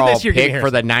overall this year. Give me pick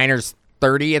for the Niners'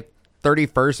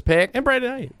 31st pick. and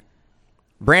Brandon Ayuk.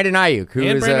 Brandon Ayuk,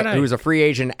 And Brandon Ayuk. who's a free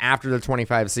agent after the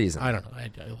 25 season. I don't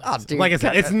know. Oh, dude, like I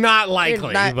said, it's not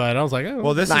likely, not- but I was like, oh,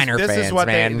 Well, this Niner is fans, what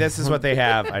man. this is what they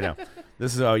have. I know.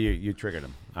 This is you triggered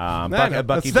him. no,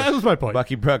 that was my point.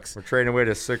 Bucky Brooks. We're trading away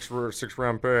to six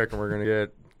round pick, and we're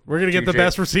gonna get the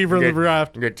best receiver in the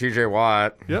draft. Get TJ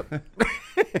Watt. Yep.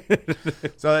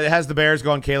 So it has the Bears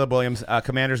going Caleb Williams,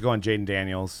 Commanders going Jaden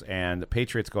Daniels, and the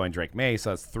Patriots going Drake May.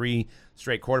 So that's 3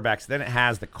 straight quarterbacks. Then it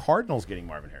has the Cardinals getting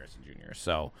Marvin Harrison Jr.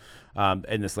 So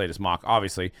in this latest mock,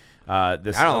 obviously,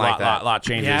 this I don't like that. lot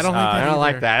changes. Yeah, I don't like I that. don't either.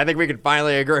 like that. I think we can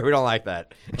finally agree. We don't like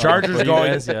that. Chargers You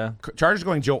going, guys, yeah. Chargers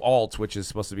going Joe Alt, which is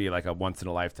supposed to be like a once in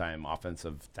a lifetime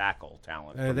offensive tackle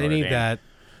talent. from They Notre need Dame. that.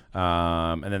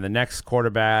 And then the next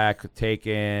quarterback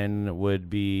taken would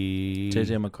be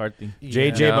JJ McCarthy.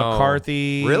 JJ No.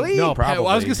 McCarthy. Really? No, probably.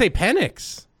 I was gonna say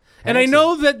Penix. And I Penix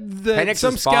know that Penix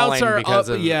some is scouts falling are because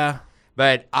up. of- Yeah.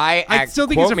 But I still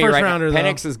think he's quote a me right first-rounder, now, though.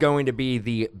 Penix is going to be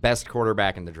the best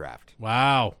quarterback in the draft.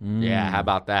 Wow. Yeah, how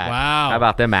about that? Wow. How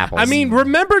about them apples? I mean,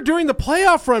 remember during the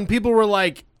playoff run, people were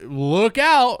like, look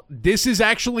out, this is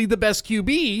actually the best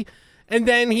QB. And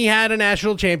then he had a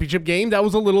national championship game that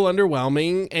was a little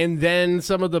underwhelming. And then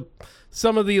some of the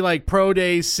like pro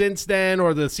days since then,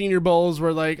 or the Senior Bowls,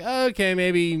 were like, okay,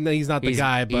 maybe he's not the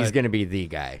guy. But he's going to be the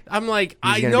guy. I'm like, he's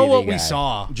I gonna know be what the we guy.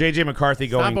 saw. JJ McCarthy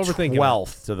going overthinking it.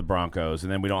 12th to the Broncos,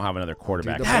 and then we don't have another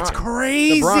quarterback. Dude, That's The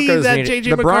crazy Broncos that need, JJ the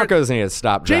McCarthy. Broncos need to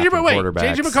stop drafting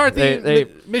quarterbacks. JJ McCarthy, They-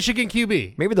 the Michigan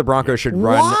QB. maybe the Broncos should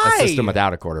run Why? a system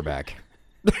without a quarterback.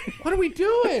 What are we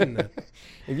doing?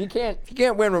 If you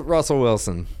can't win with Russell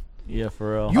Wilson. Yeah,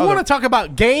 for real. You want to talk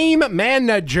about game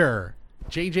manager,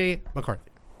 JJ McCarthy.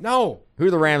 No. Who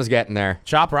are the Rams getting there?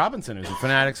 Chop Robinson, who's a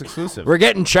Fanatics exclusive. We're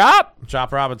getting Chop?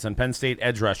 Chop Robinson, Penn State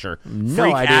edge rusher. No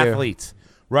Freak idea. athlete.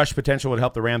 Rush potential would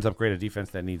help the Rams upgrade a defense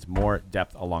that needs more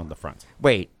depth along the front.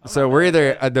 Wait, so we're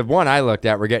either the one I looked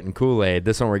at, we're getting Kool-Aid.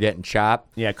 This one we're getting Chop.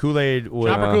 Yeah, Kool-Aid would.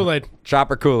 Chop or Kool-Aid? Chop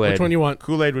or Kool-Aid? Which one you want?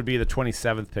 Kool-Aid would be the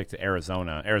 27th pick to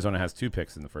Arizona. Arizona has 2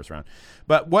 picks in the first round.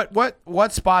 But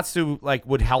what spots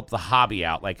would help the hobby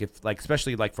out?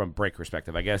 Especially from break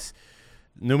perspective, I guess.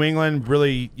 New England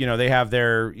really, they have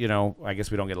their, I guess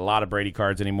we don't get a lot of Brady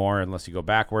cards anymore unless you go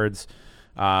backwards.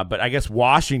 But I guess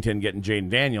Washington getting Jaden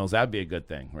Daniels, that'd be a good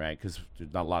thing, right? Because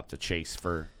there's not a lot to chase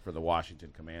for the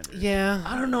Washington Commanders. Yeah.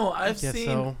 I don't know. I've guess seen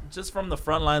so. just from the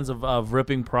front lines of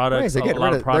ripping Wait, products, is they a getting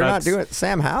lot rid of of, they're not products. doing it.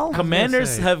 Sam Howell?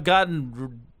 Commanders say. have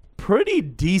gotten pretty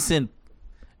decent,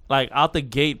 out the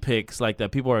gate picks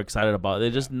that people are excited about. They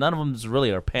just none of them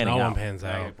really are panning No out. one pans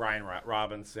out. Brian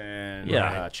Robinson,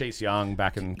 Yeah. Chase Young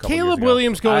back in a couple years Caleb ago.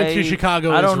 Williams going to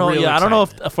Chicago I don't know. is real Yeah, I don't know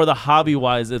exciting. if for the hobby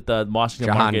wise, if the Washington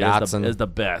Jahan market Dotson. is the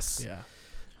best. Yeah.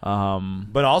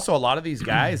 But also a lot of these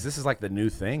guys, this is the new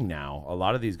thing now. A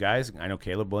lot of these guys, I know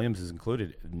Caleb Williams is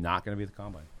included, not going to be at the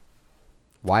combine.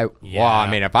 Why? Yeah. Well, I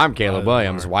mean, if I'm Caleb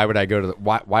Williams, Lord. why would I go to the?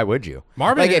 Why would you?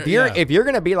 Marvin, if you're yeah. if you're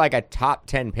gonna be a top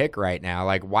 10 pick right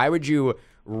now, why would you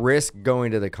risk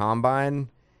going to the combine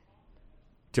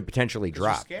to potentially You're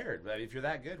drop? scared, but if you're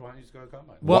that good, why don't you just go to the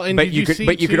combine? Well, and but did you could see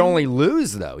but you could too- only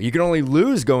lose though. You can only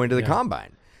lose going to the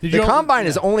combine. Did The you al- combine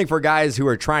is yeah. only for guys who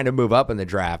are trying to move up in the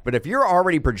draft. But if you're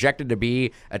already projected to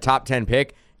be a top 10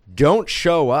 pick, don't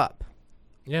show up.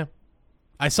 Yeah.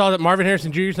 I saw that Marvin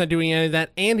Harrison Jr. is not doing any of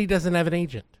that, and he doesn't have an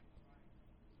agent.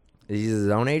 He's his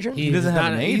own agent. He doesn't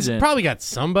have an He's agent. probably got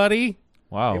somebody.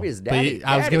 Wow. Maybe his But daddy.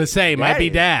 I was going to say, it might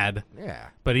be daddy. dad, Yeah.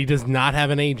 but he does not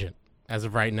have an agent as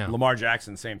of right now. Lamar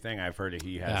Jackson, same thing. I've heard that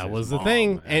he has. That his was the mom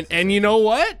thing. as And you know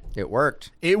what? It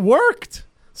worked. It worked.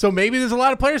 So maybe there's a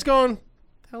lot of players going,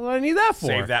 the hell do I need that for?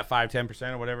 save that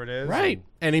 5-10% or whatever it is. Right.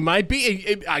 And he might be,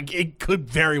 it could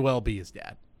very well be his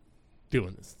dad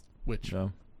doing this, which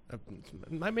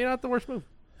might be not the worst move.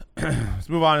 Let's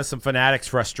move on to some Fanatics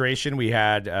frustration. We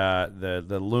had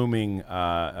the looming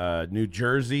new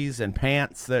jerseys and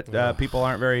pants that people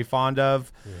aren't very fond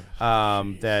of.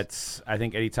 That's, I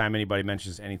think anytime anybody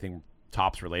mentions anything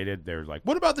Topps related, they're like,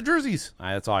 what about the jerseys?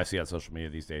 That's all I see on social media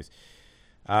these days.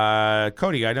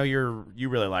 Cody, I know you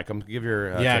really like them. Give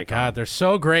your Yeah, take God, on they're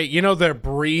so great. They're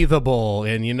breathable,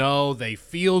 and they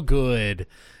feel good.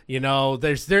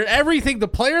 They're everything the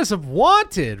players have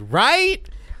wanted, right?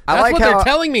 I That's like what how- they're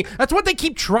telling me. That's what they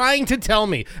keep trying to tell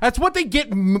me. That's what they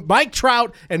get Mike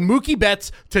Trout and Mookie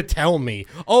Betts to tell me.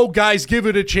 Oh, guys, give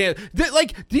it a chance.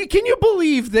 Can you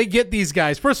believe they get these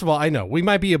guys? First of all, I know we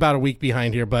might be about a week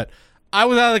behind here, but I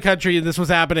was out of the country and this was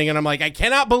happening, and I'm like, I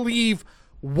cannot believe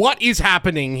what is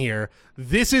happening here.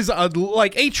 This is a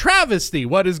travesty.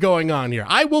 What is going on here?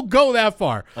 I will go that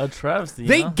far. A travesty.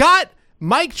 They huh? got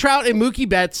Mike Trout and Mookie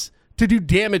Betts to do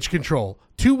damage control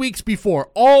 2 weeks before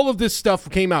all of this stuff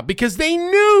came out because they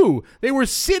knew they were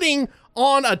sitting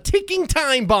on a ticking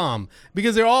time bomb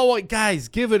because they're all like, guys,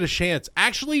 give it a chance.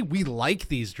 Actually, we like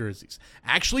these jerseys.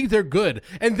 Actually, they're good.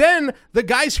 And then the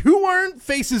guys who aren't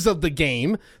faces of the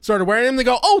game started wearing them. They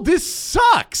go, oh, this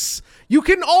sucks. You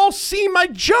can all see my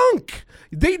junk.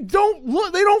 They don't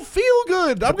look. They don't feel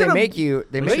good. But they make you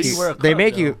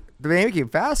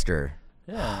faster.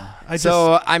 Yeah.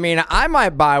 I mean, I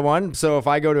might buy one. So if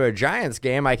I go to a Giants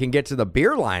game, I can get to the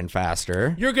beer line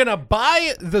faster. You're gonna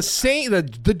buy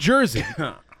the jersey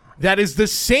that is the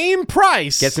same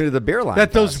price Gets me to the beer line.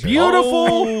 that those faster.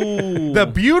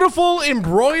 the beautiful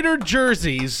embroidered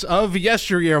jerseys of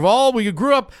yesteryear of all we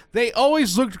grew up. They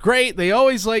always looked great. They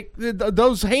always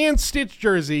those hand stitched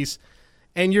jerseys,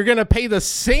 and you're gonna pay the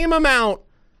same amount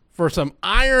for some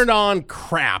ironed-on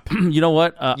crap. You know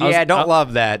what? Don't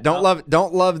love that. Don't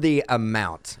love the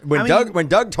amount. When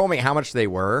Doug told me how much they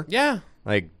were, Yeah.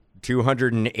 like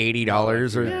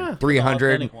 $280 or Yeah.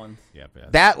 $300. Authentic ones.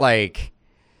 That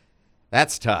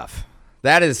that's tough.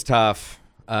 That is tough.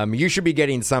 You should be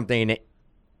getting something.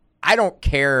 I don't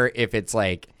care if it's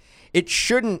it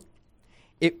shouldn't.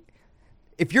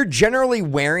 If you're generally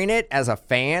wearing it as a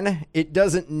fan, it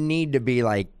doesn't need to be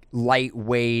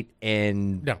lightweight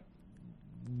and No.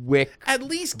 wick At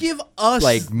least give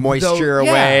us moisture those-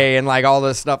 away and all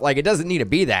this stuff. It doesn't need to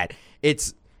be that.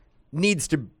 It's needs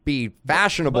to be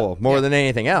fashionable more than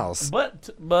anything else. But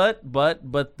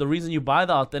the reason you buy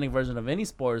the authentic version of any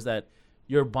sport is that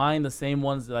you're buying the same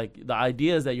ones. The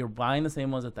idea is that you're buying the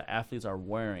same ones that the athletes are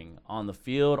wearing on the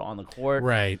field, on the court.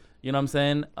 Right. You know what I'm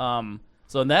saying?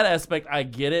 So in that aspect, I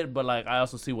get it, but I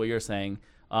also see what you're saying.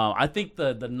 I think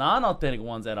the non-authentic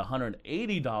ones at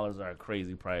 $180 are a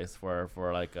crazy price for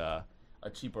like a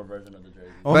cheaper version of the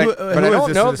jersey. Well, But I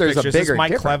don't know if there's a bigger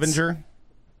Mike difference. Clevenger.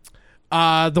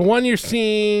 The one you're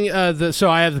seeing, so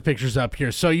I have the pictures up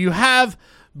here. So you have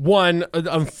one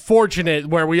unfortunate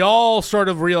where we all sort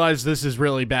of realize this is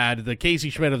really bad. The Casey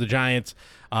Schmidt of the Giants.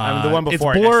 The one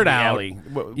before it's it, blurred next to out.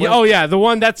 the alley. Yeah, oh yeah, the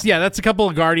one that's a couple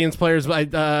of Guardians players.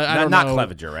 But I don't not know.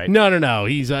 Clevenger, right? No.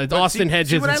 He's Austin See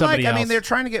Hedges what and somebody else. I mean, they're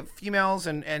trying to get females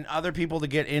and other people to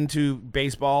get into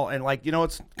baseball, and like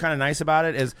what's kind of nice about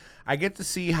it is I get to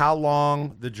see how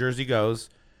long the jersey goes.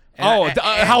 And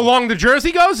how long the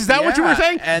jersey goes? Is that what you were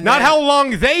saying? And Not then- how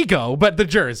long they go, but the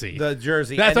jersey. The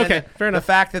jersey. That's And then okay. Fair enough. The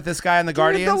fact that this guy in the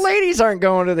Guardians. The ladies aren't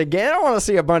going to the game. I don't want to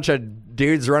see a bunch of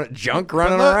dudes running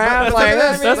around. look Like,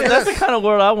 at this. That's the kind of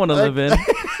world I want to live in.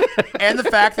 And the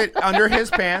fact that under his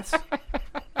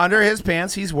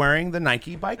pants, he's wearing the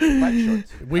Nike bike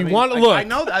shorts. We want to look. I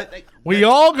know that. We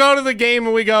all go to the game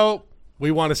and we go, we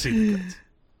want to see the goods.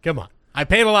 Come on. I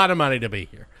paid a lot of money to be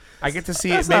here. I get to see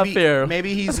That's it. Maybe, not fair.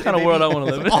 Maybe he's That's the kind of world I want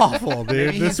to live in. Awful, dude. Maybe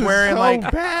This he's is wearing so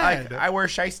bad. I wear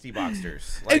shiesty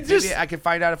boxers. Like And just- maybe I can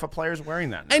find out if a player's wearing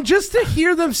that. Now. And just to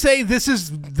hear them say this is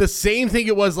the same thing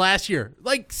it was last year.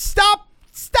 Like, stop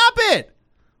it.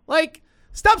 Like,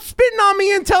 stop spitting on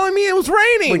me and telling me it was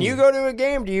raining. when you go to a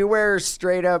game, do you wear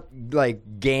straight up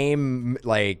game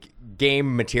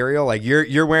material? Like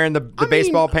you're wearing the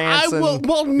baseball pants? well,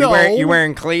 and no. You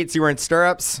wearing cleats? You wearing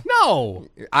stirrups? No.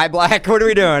 Eye black? What are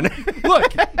we doing?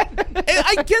 Look,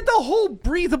 I get the whole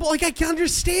breathable. Like, I can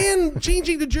understand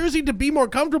changing the jersey to be more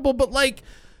comfortable, but like,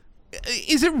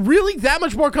 is it really that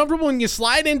much more comfortable when you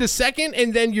slide into second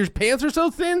and then your pants are so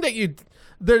thin that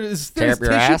there's Tear up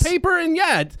tissue your ass? paper and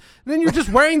then you're just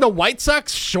wearing the White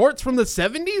Sox shorts from the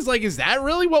 70s? Like, is that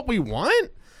really what we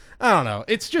want? I don't know.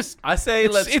 It's just I say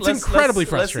it's incredibly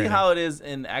frustrating. Let's see how it is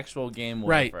in actual game wear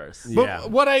Right. first. But Yeah.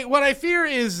 what I fear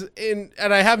is and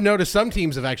I have noticed some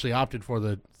teams have actually opted for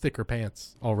the thicker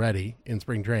pants already in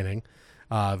spring training.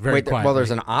 Very Wait, quietly. well,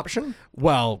 there's an option.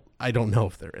 Well, I don't know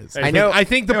if there is. I know- I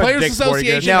think the I know Players Dick's Sporting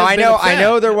Goods. Association. No, has I been know. upset. I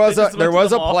know there was They just went to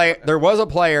the mall. There was a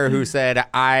player who said,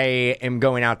 "I am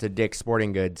going out to Dick's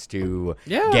Sporting Goods to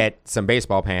get some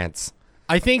baseball pants."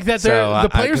 I think that So, the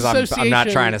Players 'cause Association. I'm not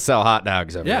trying to sell hot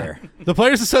dogs over Yeah, there. the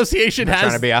Players Association I'm trying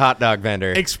has to be a hot dog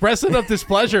vendor. expressed enough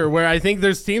displeasure where I think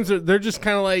there's teams that they're just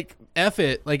kind of like, F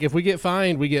it. Like, if we get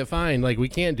fined, we get fined. Like, we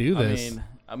can't do this.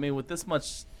 I mean, with this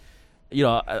much,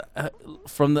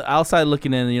 from the outside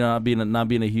looking in, not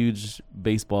being a huge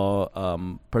baseball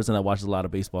person that watches a lot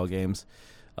of baseball games,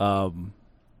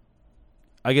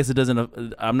 I guess it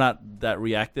doesn't. I'm not that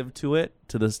reactive to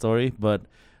the story, but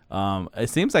it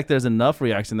seems like there's enough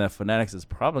reaction that Fanatics is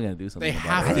probably going to do something. They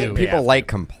about have it. to. People like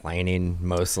complaining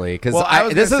mostly because Well, I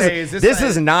was this gonna is say, is this this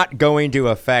is not going to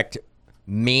affect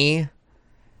me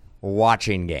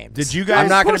watching games. Did you guys- I'm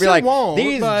not Of going to be course like it won't,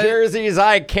 these but- jerseys.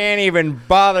 I can't even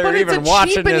bother But it's even a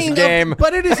watching this cheapening game.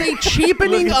 but it is a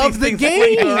cheapening Look at of these the things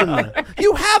game.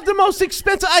 You have the most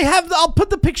expensive. I'll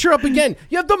put the picture up again.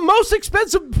 You have the most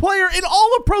expensive player in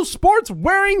all of pro sports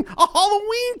wearing a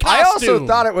Halloween costume. I also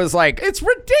thought it was like it's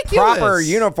ridiculous. proper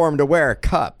uniform to wear a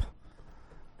cup.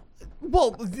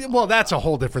 Well, that's a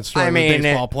whole different story. I mean, with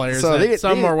baseball players. So that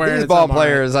some are wearing these it, ball some aren't.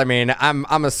 players. I mean,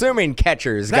 I'm assuming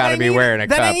catchers That got to ain't be even- wearing a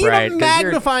that cup, ain't right? even 'Cause you're-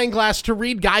 magnifying glass to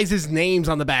read guys' names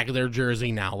on the back of their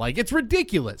jersey now. Like, it's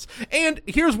ridiculous. And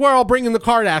here's where I'll bring in the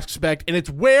card aspect, and it's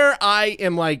where I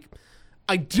am like,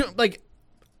 I do like.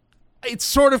 It's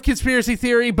sort of conspiracy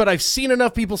theory, but I've seen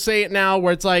enough people say it now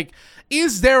where it's like,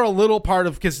 is there a little part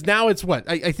of, because now it's what?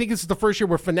 I think this is the first year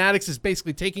where Fanatics is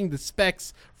basically taking the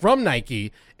specs from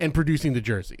Nike and producing the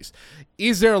jerseys.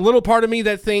 Is there a little part of me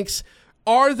that thinks,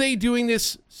 are they doing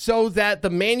this so that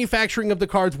the manufacturing of the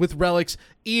cards with relics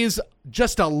is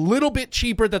just a little bit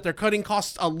cheaper, that they're cutting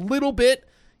costs a little bit?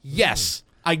 Yes.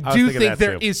 I was do thinking think that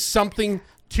there too. is something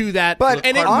to that, But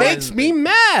and it honest- makes me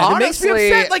mad. It makes me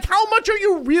honestly- upset. Like, how much are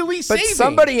you really But saving?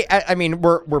 somebody, I mean,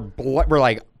 we're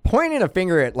like pointing a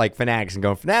finger at like Fanatics and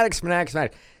going Fanatics.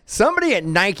 Somebody at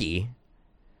Nike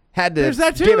had to There's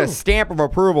that too. give a stamp of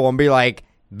approval and be like,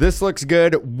 "This looks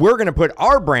good. We're going to put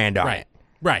our brand on it."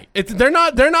 Right.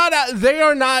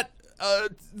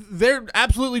 They're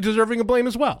absolutely deserving of blame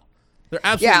as well. They're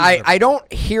absolutely Yeah, deserving. I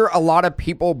don't hear a lot of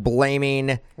people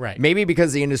blaming, Right. maybe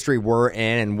because the industry we're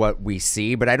in and what we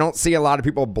see, but I don't see a lot of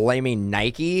people blaming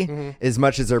Nike as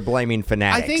much as they're blaming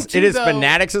Fanatics. think, It too, is though-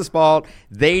 Fanatics' fault.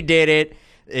 They did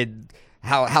it.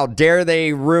 How dare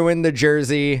they ruin the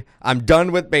jersey? I'm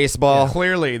done with baseball.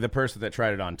 Clearly, the person that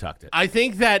tried it on tucked it. I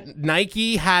think that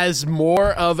Nike has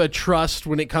more of a trust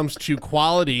when it comes to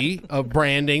quality of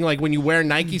branding. Like when you wear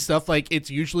Nike stuff, like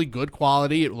it's usually good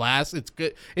quality. It lasts. It's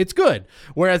good. It's good.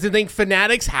 Whereas I think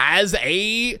Fanatics has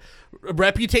a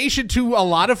reputation to a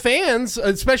lot of fans,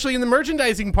 especially in the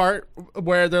merchandising part,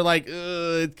 where they're like,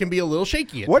 it can be a little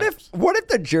shaky. What if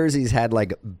the jerseys had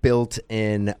like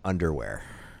built-in underwear,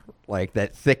 like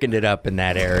that thickened it up in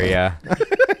that area?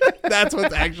 That's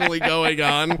what's actually going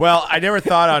on? Well, I never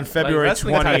thought on February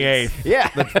wrestling 28th, Yeah.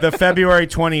 the February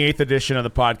 28th edition of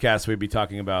the podcast, we'd be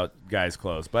talking about guys'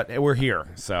 clothes. But we're here,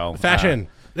 so Fashion.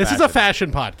 This is a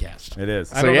fashion podcast. It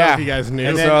is. I don't know if you guys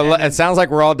knew. So it sounds like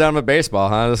we're all done with baseball,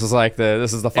 huh? This is like the final.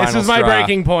 This is my straw.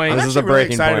 breaking point. I'm This is a actually really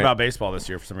breaking excited point. about baseball this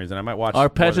year for some reason. I might watch. Our more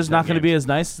patch than is not 10 going to be games. as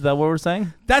nice. Is that what we're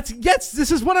saying? Yes,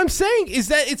 this is what I'm saying, is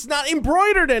that it's not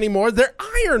embroidered anymore. They're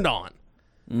ironed on.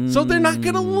 So they're not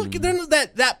going to look at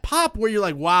that pop where you're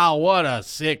like, wow, what a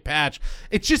sick patch.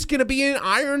 It's just going to be an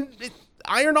ironed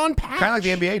on patch. Kind of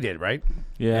like the NBA did, right?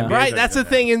 Yeah. NBA Right, does that's do the that.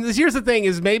 thing. And here's the thing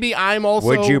is maybe I'm also...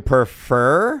 Would you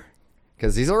prefer?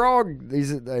 Because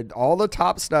all the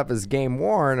top stuff is game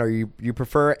worn, or you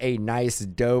prefer a nice,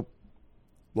 dope,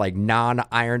 like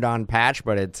non-ironed on patch,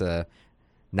 but it's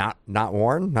not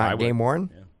worn, not game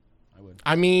worn. Yeah, I would.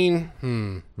 I mean,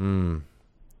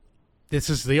 This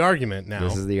is the argument now.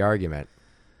 This is the argument.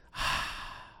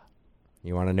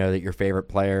 You want to know that your favorite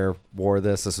player wore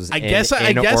this? This was I in guess or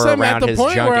I'm at around the his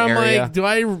point junk where I'm area.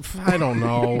 like, I don't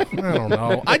know. I don't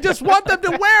know. I just want them to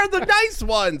wear the nice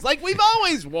ones like we've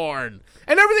always worn.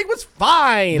 And everything was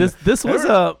fine. This was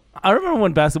a. I remember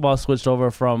when basketball switched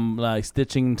over from like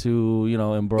stitching to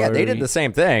Yeah, embroidery. they did the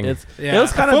same thing. It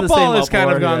was kind of the same. Football has kind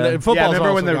of upward, gone yeah. there. Yeah, Football's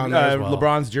remember when also the gone there as well.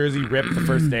 LeBron's jersey ripped the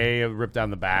first day, ripped down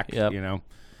the back. Yep. You know.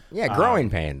 Yeah, growing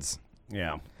pains.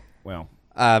 Yeah. Well.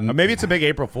 Um, Maybe it's a big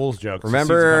April Fool's joke.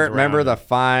 remember the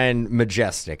fine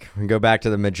Majestic. We can go back to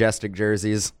the Majestic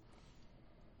jerseys.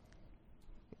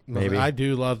 Maybe. I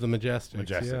do love the Majestics.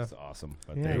 Majestic's awesome,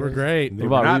 but Yeah, they they were great.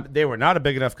 They were not a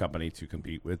big enough company to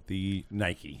compete with the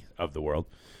Nike of the world.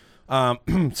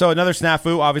 So another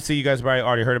snafu. Obviously, you guys probably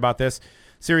already heard about this.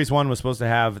 Series 1 was supposed to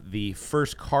have the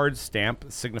first card stamp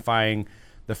signifying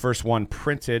the first one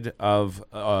printed of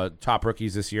top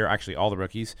rookies this year. Actually, all the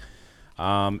rookies.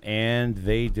 And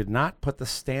they did not put the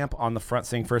stamp on the front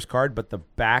saying first card, but the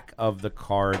back of the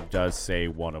card does say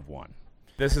 1 of 1.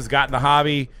 This has gotten the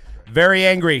hobby very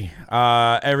angry.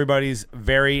 Everybody's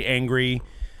very angry.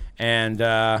 And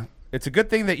it's a good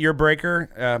thing that your breaker,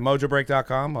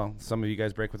 mojobreak.com, well, some of you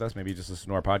guys break with us, maybe you just listen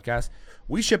to our podcast.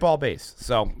 We ship all base.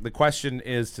 So the question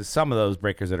is to some of those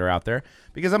breakers that are out there,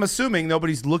 because I'm assuming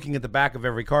nobody's looking at the back of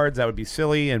every card. That would be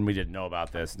silly, and we didn't know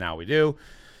about this. Now we do.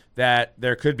 That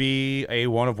there could be a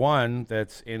 1 of 1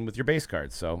 that's in with your base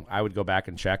cards. So I would go back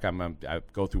and check. I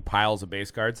go through piles of base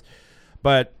cards.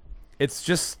 But it's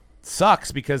just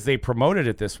sucks because they promoted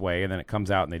it this way and then it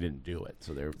comes out and they didn't do it.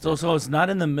 So So it's not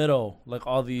in the middle like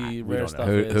all the rare don't stuff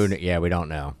know. is. Yeah, we don't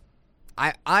know.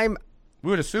 we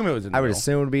would assume it was in the I would middle.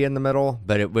 assume it would be in the middle,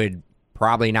 but it would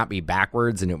probably not be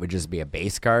backwards, and it would just be a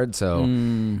base card. So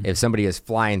if somebody is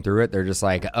flying through it, they're just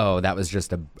like, oh, that was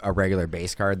just a regular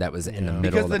base card that was in the middle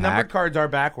Because of the the numbered pack. cards are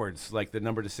backwards, like the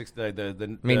number to 6,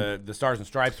 the stars and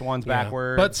stripes one's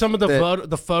backwards. But some of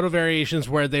the photo variations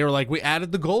where they were like, we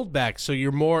added the gold back, so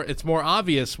it's more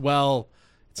obvious. Well,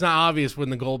 it's not obvious when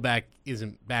the gold back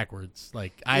isn't backwards.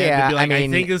 Like I have to be like, I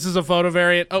think this is a photo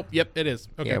variant. Oh, yep, it is.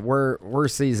 Okay. Yeah, we're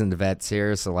seasoned vets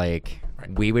here, so like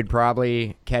we would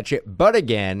probably catch it. But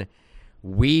again,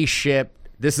 we ship.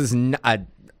 This is a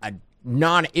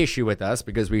non-issue with us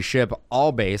because we ship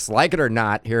all base, like it or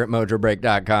not. Here at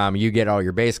MojoBreak.com, you get all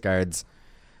your base cards.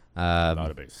 a lot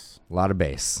of base. A lot of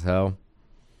base.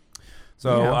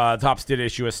 So Topps did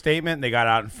issue a statement. They got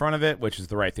out in front of it, which is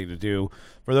the right thing to do.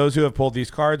 For those who have pulled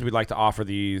these cards, we'd like to offer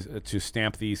these to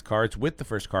stamp these cards with the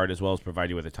first card, as well as provide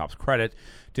you with a Topps credit.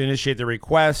 To initiate the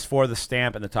request for the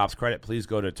stamp and the Topps credit, please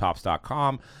go to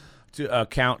Topps.com to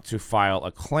account to file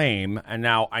a claim. And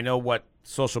now I know what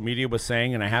social media was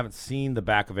saying, and I haven't seen the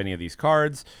back of any of these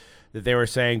cards, that they were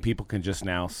saying people can just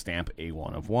now stamp a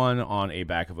 1 of 1 on a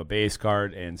back of a base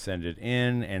card and send it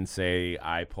in and say,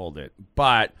 I pulled it.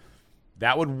 But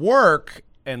that would work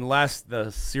unless the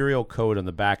serial code on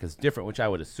the back is different, which I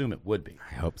would assume it would be.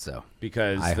 I hope so.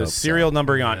 Because I the hope serial so.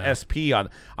 numbering on SP I'm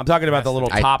talking about the little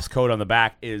I- Topps code on the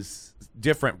back is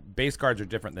different. Base cards are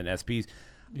different than SPs.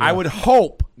 I would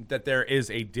hope that there is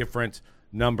a different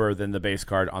number than the base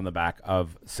card on the back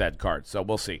of said card. So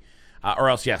we'll see. Or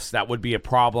else, yes, that would be a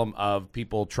problem of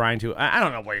people trying to. I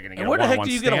don't know where you're going to get. And where a the heck one-on-one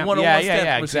do you get a stamp. one-on-one Yeah, stamp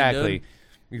machine, exactly, dude?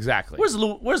 exactly.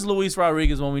 Where's Luis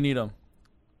Rodriguez when we need him?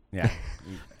 Yeah,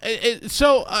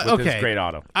 So with okay, his great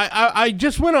auto. I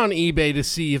just went on eBay to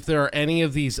see if there are any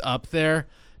of these up there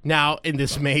now, and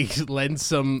this may lend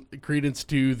some credence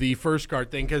to the first card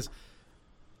thing because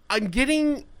I'm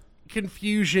getting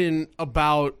confusion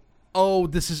about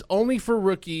this is only for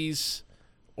rookies,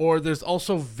 or there's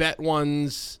also vet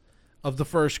ones of the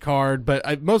first card,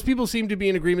 but most people seem to be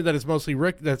in agreement that it's mostly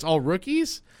that's all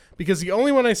rookies, because the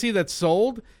only one I see that's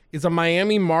sold is a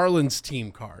Miami Marlins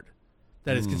team card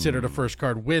that is considered a first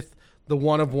card with the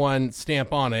 1-of-1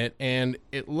 stamp on it, and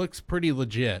it looks pretty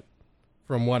legit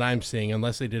from what I'm seeing,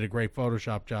 unless they did a great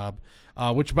Photoshop job,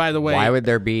 which, by the way... Why would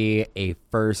there be a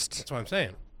first That's what I'm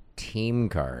saying. team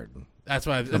card? That's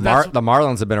why The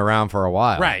Marlins have been around for a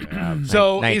while. Right.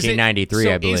 So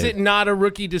 1993, I believe. Is it not a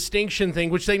rookie distinction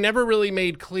thing, which they never really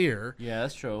made clear? Yeah,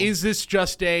 that's true. Is this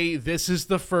just this is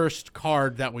the first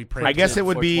card that we printed? I guess it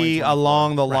would for be 2024.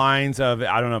 along the lines of,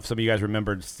 I don't know if some of you guys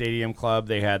remembered Stadium Club.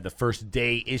 They had the first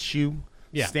day issue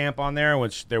stamp on there,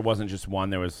 which there wasn't just one.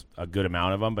 There was a good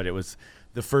amount of them, but it was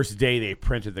the first day they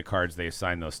printed the cards, they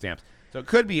assigned those stamps. So it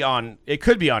could be on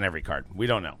every card. We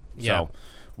don't know. Yeah. So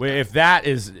if that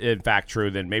is in fact true,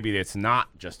 then maybe it's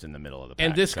not just in the middle of the pack.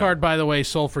 And this card, by the way,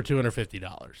 sold for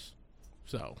 $250.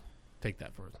 So take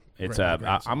that for it's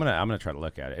I'm gonna try to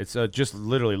look at it. It's just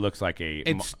literally looks like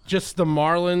It's just the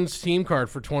Marlins team card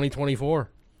for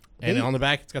 2024, and on the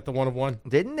back it's got the 1-of-1.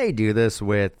 Didn't they do this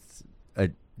with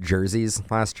jerseys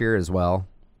last year as well?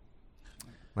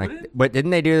 But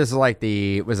didn't they do this like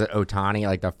was it Ohtani,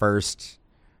 like the first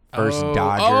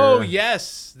Dodger? Oh,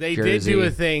 yes. They jersey. did do a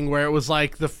thing where it was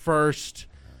like the first.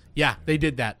 Yeah, they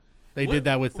did that. They did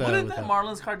that with. Wouldn't with that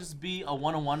Marlins card just be a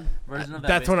 1-on-1 version of that?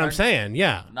 That's base what I'm card? saying.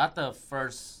 Yeah. Not the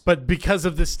first. But because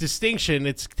of this distinction,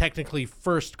 it's technically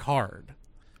first card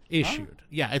issued.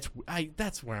 Yeah,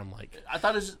 that's where I'm like. I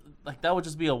thought it's just, like that would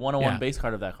just be a 1-on-1 Yeah. base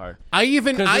card of that card. Because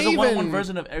Because there's a 1-on-1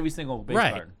 version of every single base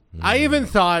card. I even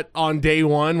thought on day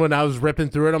one when I was ripping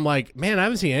through it, I'm like, man, I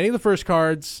haven't seen any of the first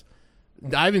cards.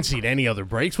 I haven't seen any other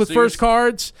breaks with first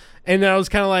cards. And then I was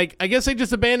kind of like, I guess they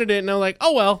just abandoned it. And I'm like,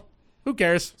 oh, well, who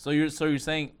cares? So you're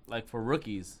saying like for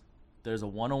rookies, there's a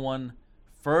 1-on-1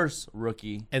 first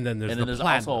rookie, And then there's there's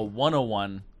also a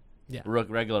 1-on-1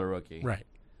 regular rookie. Right.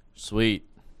 Sweet.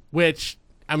 Which,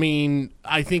 I mean,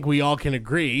 I think we all can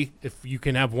agree if you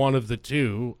can have one of the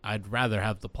two, I'd rather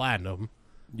have the platinum.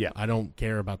 Yeah. I don't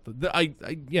care about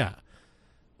yeah.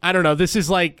 I don't know. This is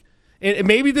like,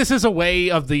 maybe this is a way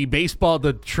of the baseball,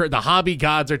 the hobby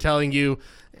gods are telling you,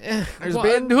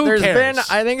 who cares?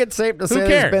 I think it's safe to say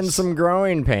there's been some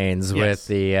growing pains with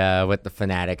the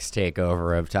Fanatics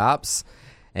takeover of Topps,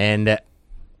 and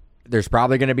there's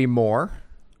probably going to be more.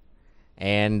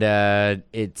 And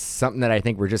it's something that I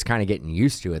think we're just kind of getting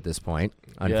used to at this point,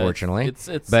 unfortunately.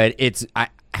 But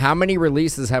how many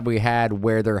releases have we had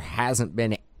where there hasn't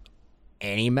been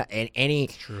anything's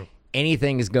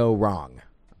go wrong?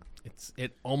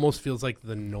 It almost feels like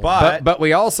the norm. But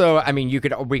we also, I mean,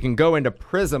 we can go into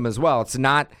Prizm as well. It's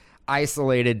not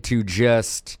isolated to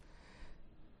just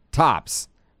Topps.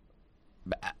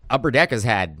 Upper Deck has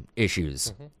had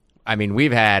issues. Mm-hmm. I mean,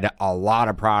 we've had a lot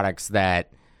of products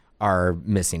that are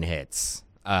missing hits.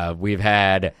 We've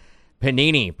had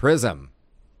Panini Prizm,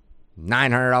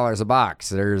 $900 a box.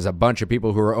 There's a bunch of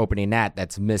people who are opening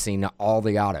that's missing all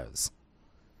the autos.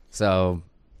 So,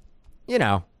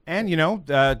 And,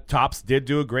 Topps did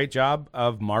do a great job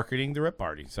of marketing the Rip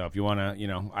Party. So if you want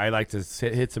to, I like to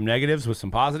hit some negatives with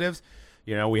some positives.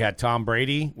 We had Tom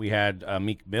Brady. We had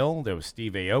Meek Mill. There was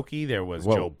Steve Aoki. There was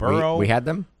Joe Burrow. We had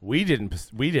them? We didn't.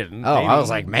 Oh, maybe, I was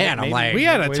like, man, I'm like. We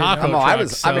had a taco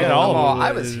truck.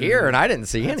 I was here, and I didn't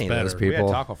see any of those people.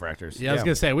 We had taco fractors. Yeah, I was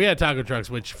going to say, we had taco trucks,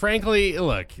 which, frankly,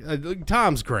 look,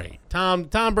 Tom's great. Tom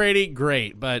Brady,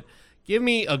 great. But give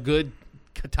me a good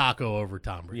taco over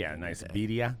Tom Brady. Yeah, nice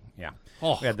birria. Yeah.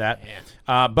 Oh, we had that.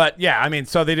 But yeah, I mean,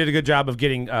 so they did a good job of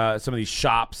getting some of these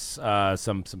shops,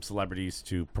 some celebrities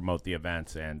to promote the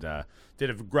events, and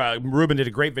Ruben did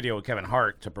a great video with Kevin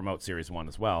Hart to promote Series 1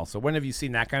 as well. So when have you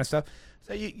seen that kind of stuff?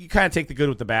 So you kind of take the good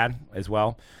with the bad as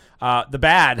well. The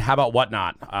bad, how about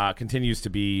Whatnot? Continues to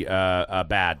be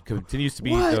bad. Continues to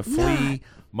be the flea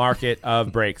market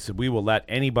of breaks. We will let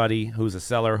anybody who's a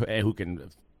seller who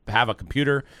can have a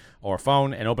computer or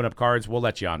phone and open up cards, we'll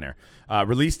let you on there.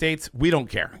 Release dates, we don't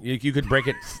care. You could break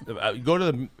it.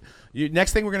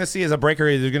 Next thing we're going to see is a breaker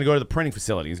is going to go to the printing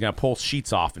facility. He's going to pull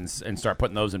sheets off and start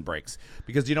putting those in breaks.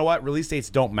 Because you know what? Release dates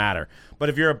don't matter. But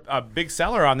if you're a big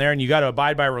seller on there and you got to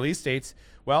abide by release dates,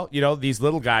 well, these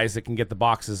little guys that can get the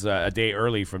boxes a day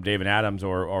early from Dave & Adams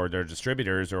or their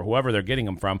distributors or whoever they're getting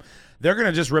them from, they're going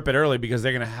to just rip it early because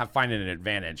they're going to find an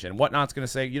advantage. And Whatnot's going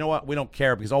to say, you know what? We don't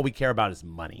care because all we care about is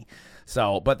money.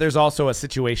 So, but there's also a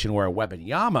situation where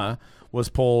Wembanyama was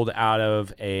pulled out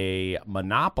of a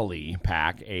Monopoly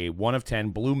pack, a 1 of 10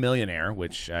 Blue Millionaire,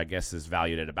 which I guess is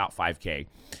valued at about $5,000.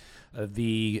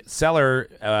 The seller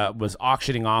was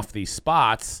auctioning off the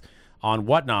spots on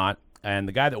Whatnot, and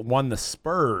the guy that won the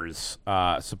Spurs,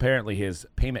 so apparently his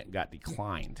payment got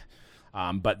declined.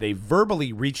 But they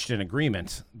verbally reached an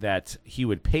agreement that he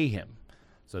would pay him.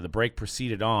 So the break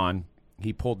proceeded on.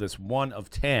 He pulled this 1 of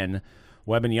 10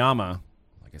 Wembanyama,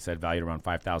 like I said, valued around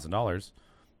 $5,000.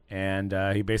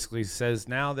 And he basically says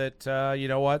now that, you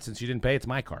know what, since you didn't pay, it's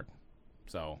my card.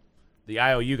 So the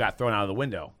IOU got thrown out of the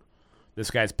window. This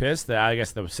guy's pissed. I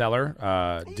guess the seller,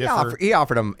 Differ, he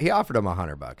offered him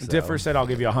 $100. So. Differ said, "I'll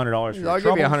give you $100 for your troubles."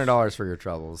 I'll give you $100 for your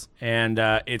troubles. And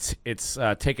it's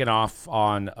taken off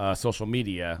on social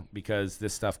media because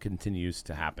this stuff continues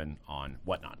to happen on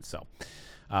Whatnot. So.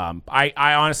 I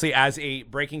honestly, as a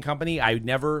breaking company, I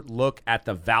never look at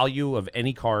the value of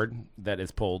any card that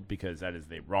is pulled because that is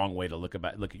the wrong way to look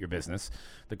at your business.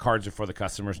 The cards are for the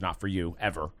customers, not for you,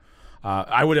 ever.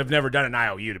 I would have never done an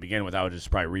IOU to begin with. I would have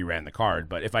just probably reran the card.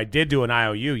 But if I did do an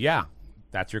IOU, yeah,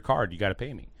 that's your card. You got to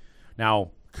pay me. Now,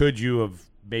 could you have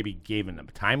maybe given them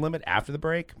a time limit after the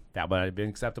break? That would have been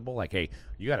acceptable. Like, hey,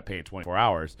 you got to pay in 24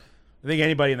 hours. I think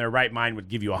anybody in their right mind would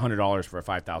give you $100 for a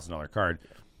 $5,000 card.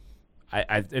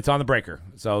 It's on the breaker,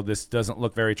 so this doesn't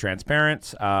look very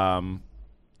transparent, and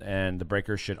the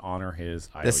breaker should honor his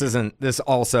IOU. This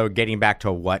also getting back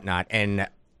to Whatnot, and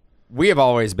we have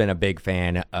always been a big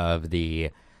fan of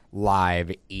the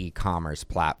live e-commerce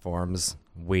platforms.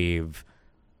 We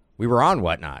were on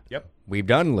Whatnot. Yep. We've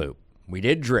done Loop. We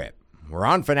did Drip. We're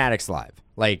on Fanatics Live.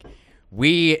 Like,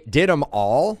 we did them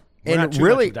all. We're and not too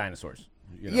really much of dinosaurs.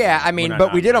 Yeah, I mean,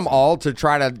 but we did them all to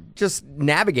try to just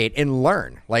navigate and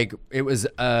learn. Like, it was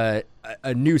a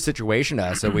new situation to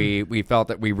us, so we felt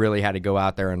that we really had to go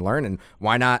out there and learn, and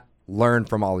why not learn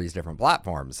from all these different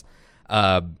platforms?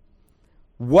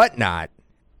 Whatnot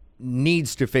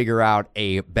needs to figure out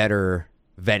a better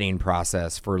vetting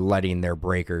process for letting their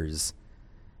breakers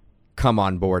come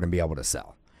on board and be able to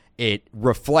sell. It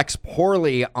reflects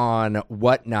poorly on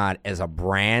Whatnot as a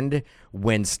brand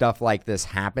when stuff like this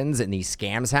happens and these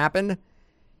scams happen.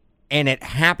 And it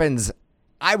happens,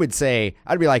 I would say,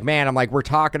 I'd be like, man, we're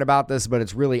talking about this, but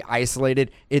it's really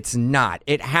isolated. It's not.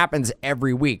 It happens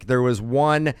every week. There was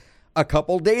one a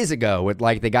couple days ago with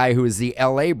like the guy who was the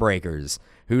LA Breakers,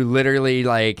 who literally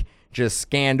like just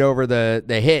scanned over the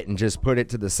hit and just put it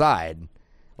to the side.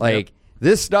 Like, yep.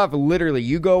 This stuff, literally,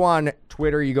 you go on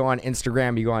Twitter, you go on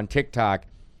Instagram, you go on TikTok,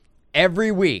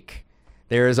 every week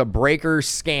there is a breaker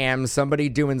scam, somebody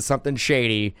doing something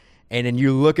shady, and then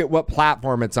you look at what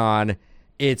platform it's on,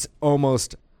 it's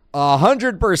almost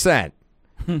 100%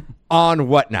 on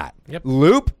Whatnot. Yep.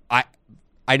 Loop,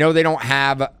 I know they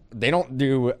don't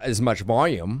do as much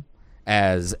volume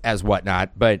as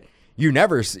Whatnot, but you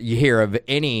hear of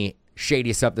any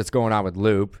shady stuff that's going on with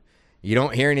Loop. You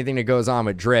don't hear anything that goes on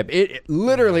with Drip. It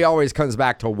literally always comes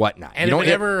back to Whatnot. And you if don't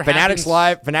it ever Fanatics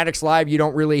Live, you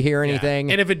don't really hear anything.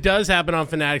 Yeah. And if it does happen on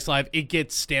Fanatics Live, it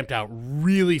gets stamped out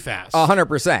really fast.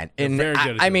 100%. And very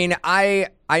good at I mean, I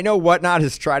know Whatnot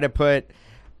has tried to put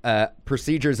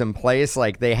procedures in place.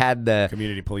 Like they had the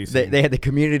community police. They had the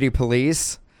community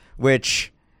police,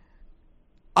 which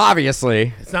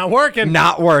obviously it's not working.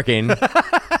 Not working.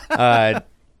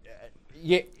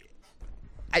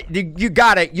 You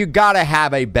gotta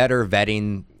have a better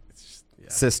vetting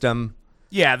system.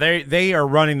 Yeah, they are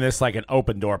running this like an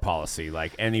open door policy.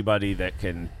 Like anybody that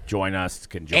can join us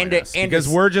can join us because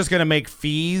we're just going to make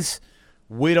fees.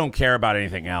 We don't care about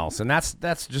anything else, and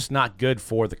that's just not good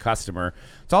for the customer.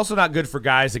 It's also not good for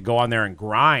guys that go on there and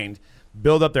grind,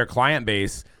 build up their client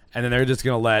base, and then they're just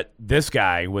going to let this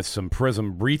guy with some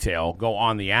Prizm retail go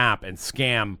on the app and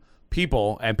scam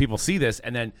people, and people see this,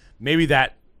 and then maybe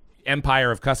that empire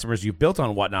of customers you built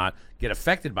on Whatnot get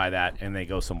affected by that and they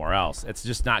go somewhere else. It's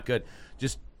just not good.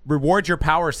 Just reward your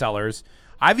power sellers.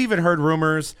 I've even heard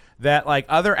rumors that like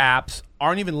other apps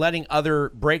aren't even letting other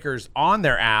breakers on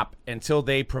their app until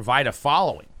they provide a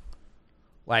following.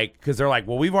 Like, because they're like,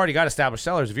 well, we've already got established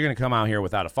sellers. If you're going to come out here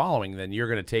without a following, then you're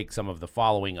going to take some of the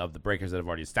following of the breakers that have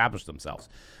already established themselves.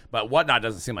 But Whatnot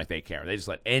doesn't seem like they care. They just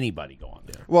let anybody go on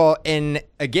there. Well, and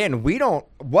again,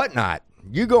 Whatnot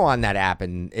You go on that app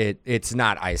and it's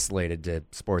not isolated to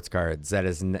sports cards. That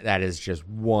is just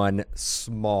one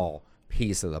small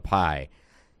piece of the pie.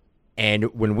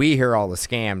 And when we hear all the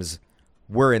scams,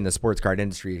 we're in the sports card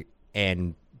industry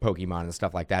and Pokemon and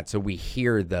stuff like that, so we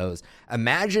hear those.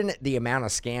 Imagine the amount of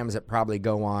scams that probably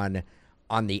go on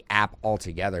the app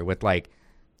altogether with like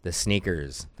the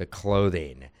sneakers, the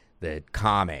clothing, the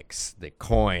comics, the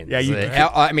coins.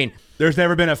 Yeah, I mean, there's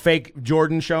never been a fake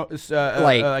Jordan show,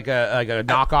 like a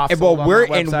knockoff.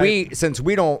 Well, since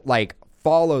we don't like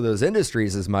follow those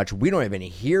industries as much, we don't even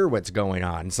hear what's going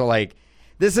on. So like,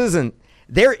 this isn't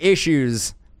their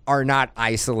issues. Are not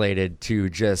isolated to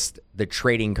just the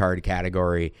trading card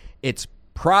category. It's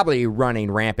probably running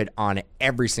rampant on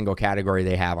every single category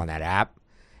they have on that app.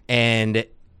 And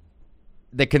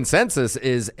the consensus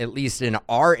is, at least in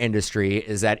our industry,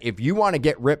 is that if you want to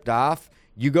get ripped off,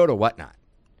 you go to Whatnot.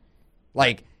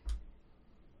 Like,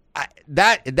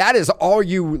 that is all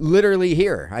you literally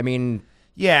hear. I mean...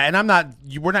 Yeah, and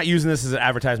we're not using this as an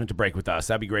advertisement to break with us.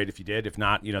 That'd be great if you did. If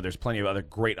not, there's plenty of other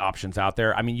great options out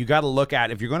there. I mean, you got to look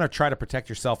at, if you're going to try to protect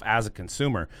yourself as a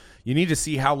consumer, you need to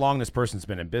see how long this person's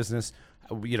been in business,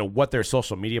 what their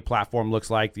social media platform looks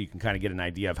like. You can kind of get an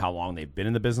idea of how long they've been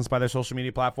in the business by their social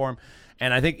media platform.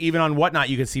 And I think even on Whatnot,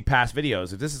 you can see past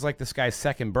videos. If this is like this guy's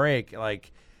second break,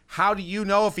 like, how do you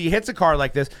know if he hits a card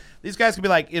like this? These guys could be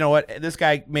like, you know what? This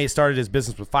guy may have started his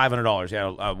business with $500. He had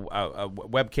a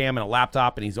webcam and a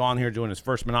laptop, and he's on here doing his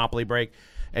first Monopoly break.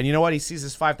 And you know what? He sees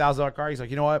this $5,000 card. He's like,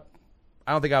 you know what?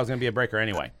 I don't think I was going to be a breaker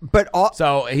anyway.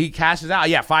 So he cashes out.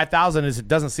 Yeah, $5,000 it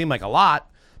doesn't seem like a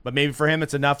lot, but maybe for him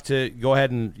it's enough to go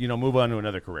ahead and move on to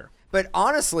another career. But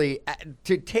honestly,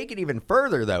 to take it even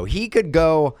further, though, he could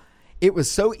go. It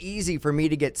was so easy for me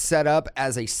to get set up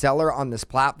as a seller on this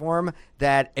platform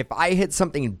that if I hit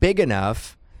something big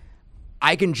enough,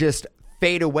 I can just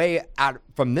fade away out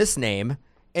from this name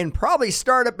and probably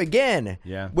start up again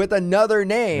with another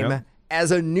name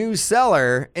as a new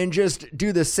seller and just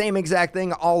do the same exact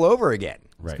thing all over again.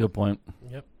 Right. That's a good point.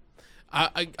 Yep.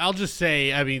 I'll just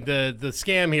say, I mean, the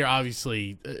scam here,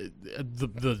 obviously,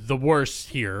 the worst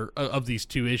here of these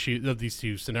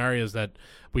two scenarios that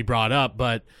we brought up,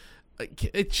 but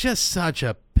it's just such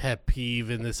a pet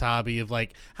peeve in this hobby of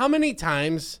like, how many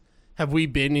times have we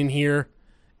been in here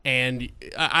and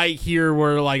I hear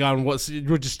we're like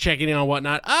we're just checking in on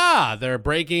Whatnot. They're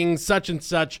breaking such and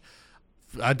such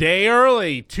a day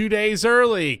early, 2 days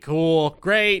early. Cool.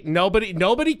 Great.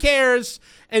 Nobody cares.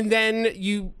 And then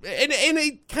and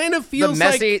it kind of feels the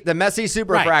Messi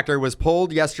superfractor was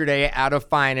pulled yesterday out of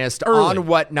Finest on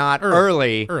Whatnot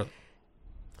early.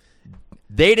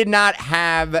 They did not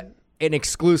have an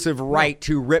exclusive right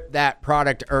to rip that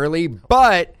product early,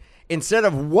 but instead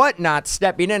of Whatnot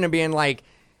stepping in and being like,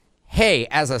 hey,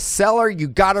 as a seller, you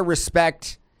got to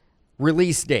respect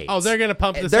release dates. Oh, they're going to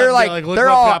pump this they're up. Like, look they're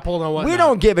what all, got pulled on Whatnot. We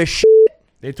don't give a shit.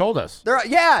 They told us.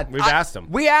 We've asked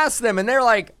them. We asked them, and they're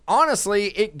like, honestly,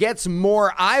 it gets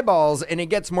more eyeballs and it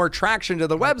gets more traction to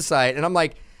the website. And I'm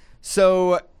like,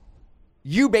 so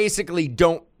you basically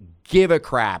don't give a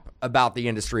crap about the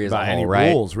industry as a whole, any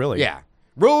right? rules, really. Yeah.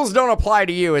 Rules don't apply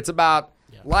to you. It's about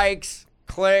likes,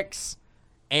 clicks,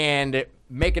 and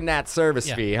making that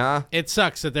service fee, huh? It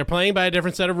sucks that they're playing by a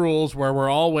different set of rules where we're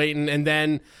all waiting, and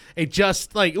then it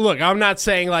just, like, look, I'm not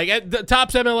saying, like, the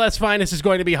Topps MLS Finest is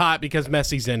going to be hot because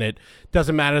Messi's in it.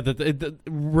 Doesn't matter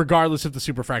regardless if the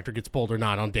superfractor gets pulled or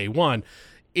not on day one.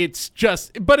 It's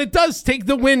just, but it does take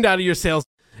the wind out of your sails.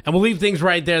 And we'll leave things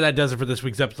right there. That does it for this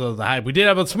week's episode of The Hype. We did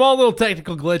have a small little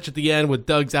technical glitch at the end with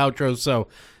Doug's outro, so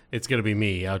it's going to be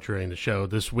me outroing the show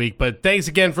this week. But thanks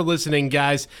again for listening,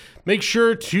 guys. Make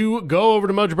sure to go over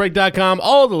to MojoBreak.com.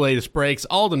 All the latest breaks,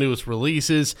 all the newest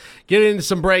releases. Get into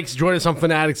some breaks. Join us on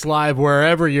Fanatics Live,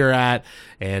 wherever you're at.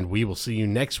 And we will see you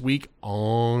next week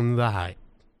on The Hype.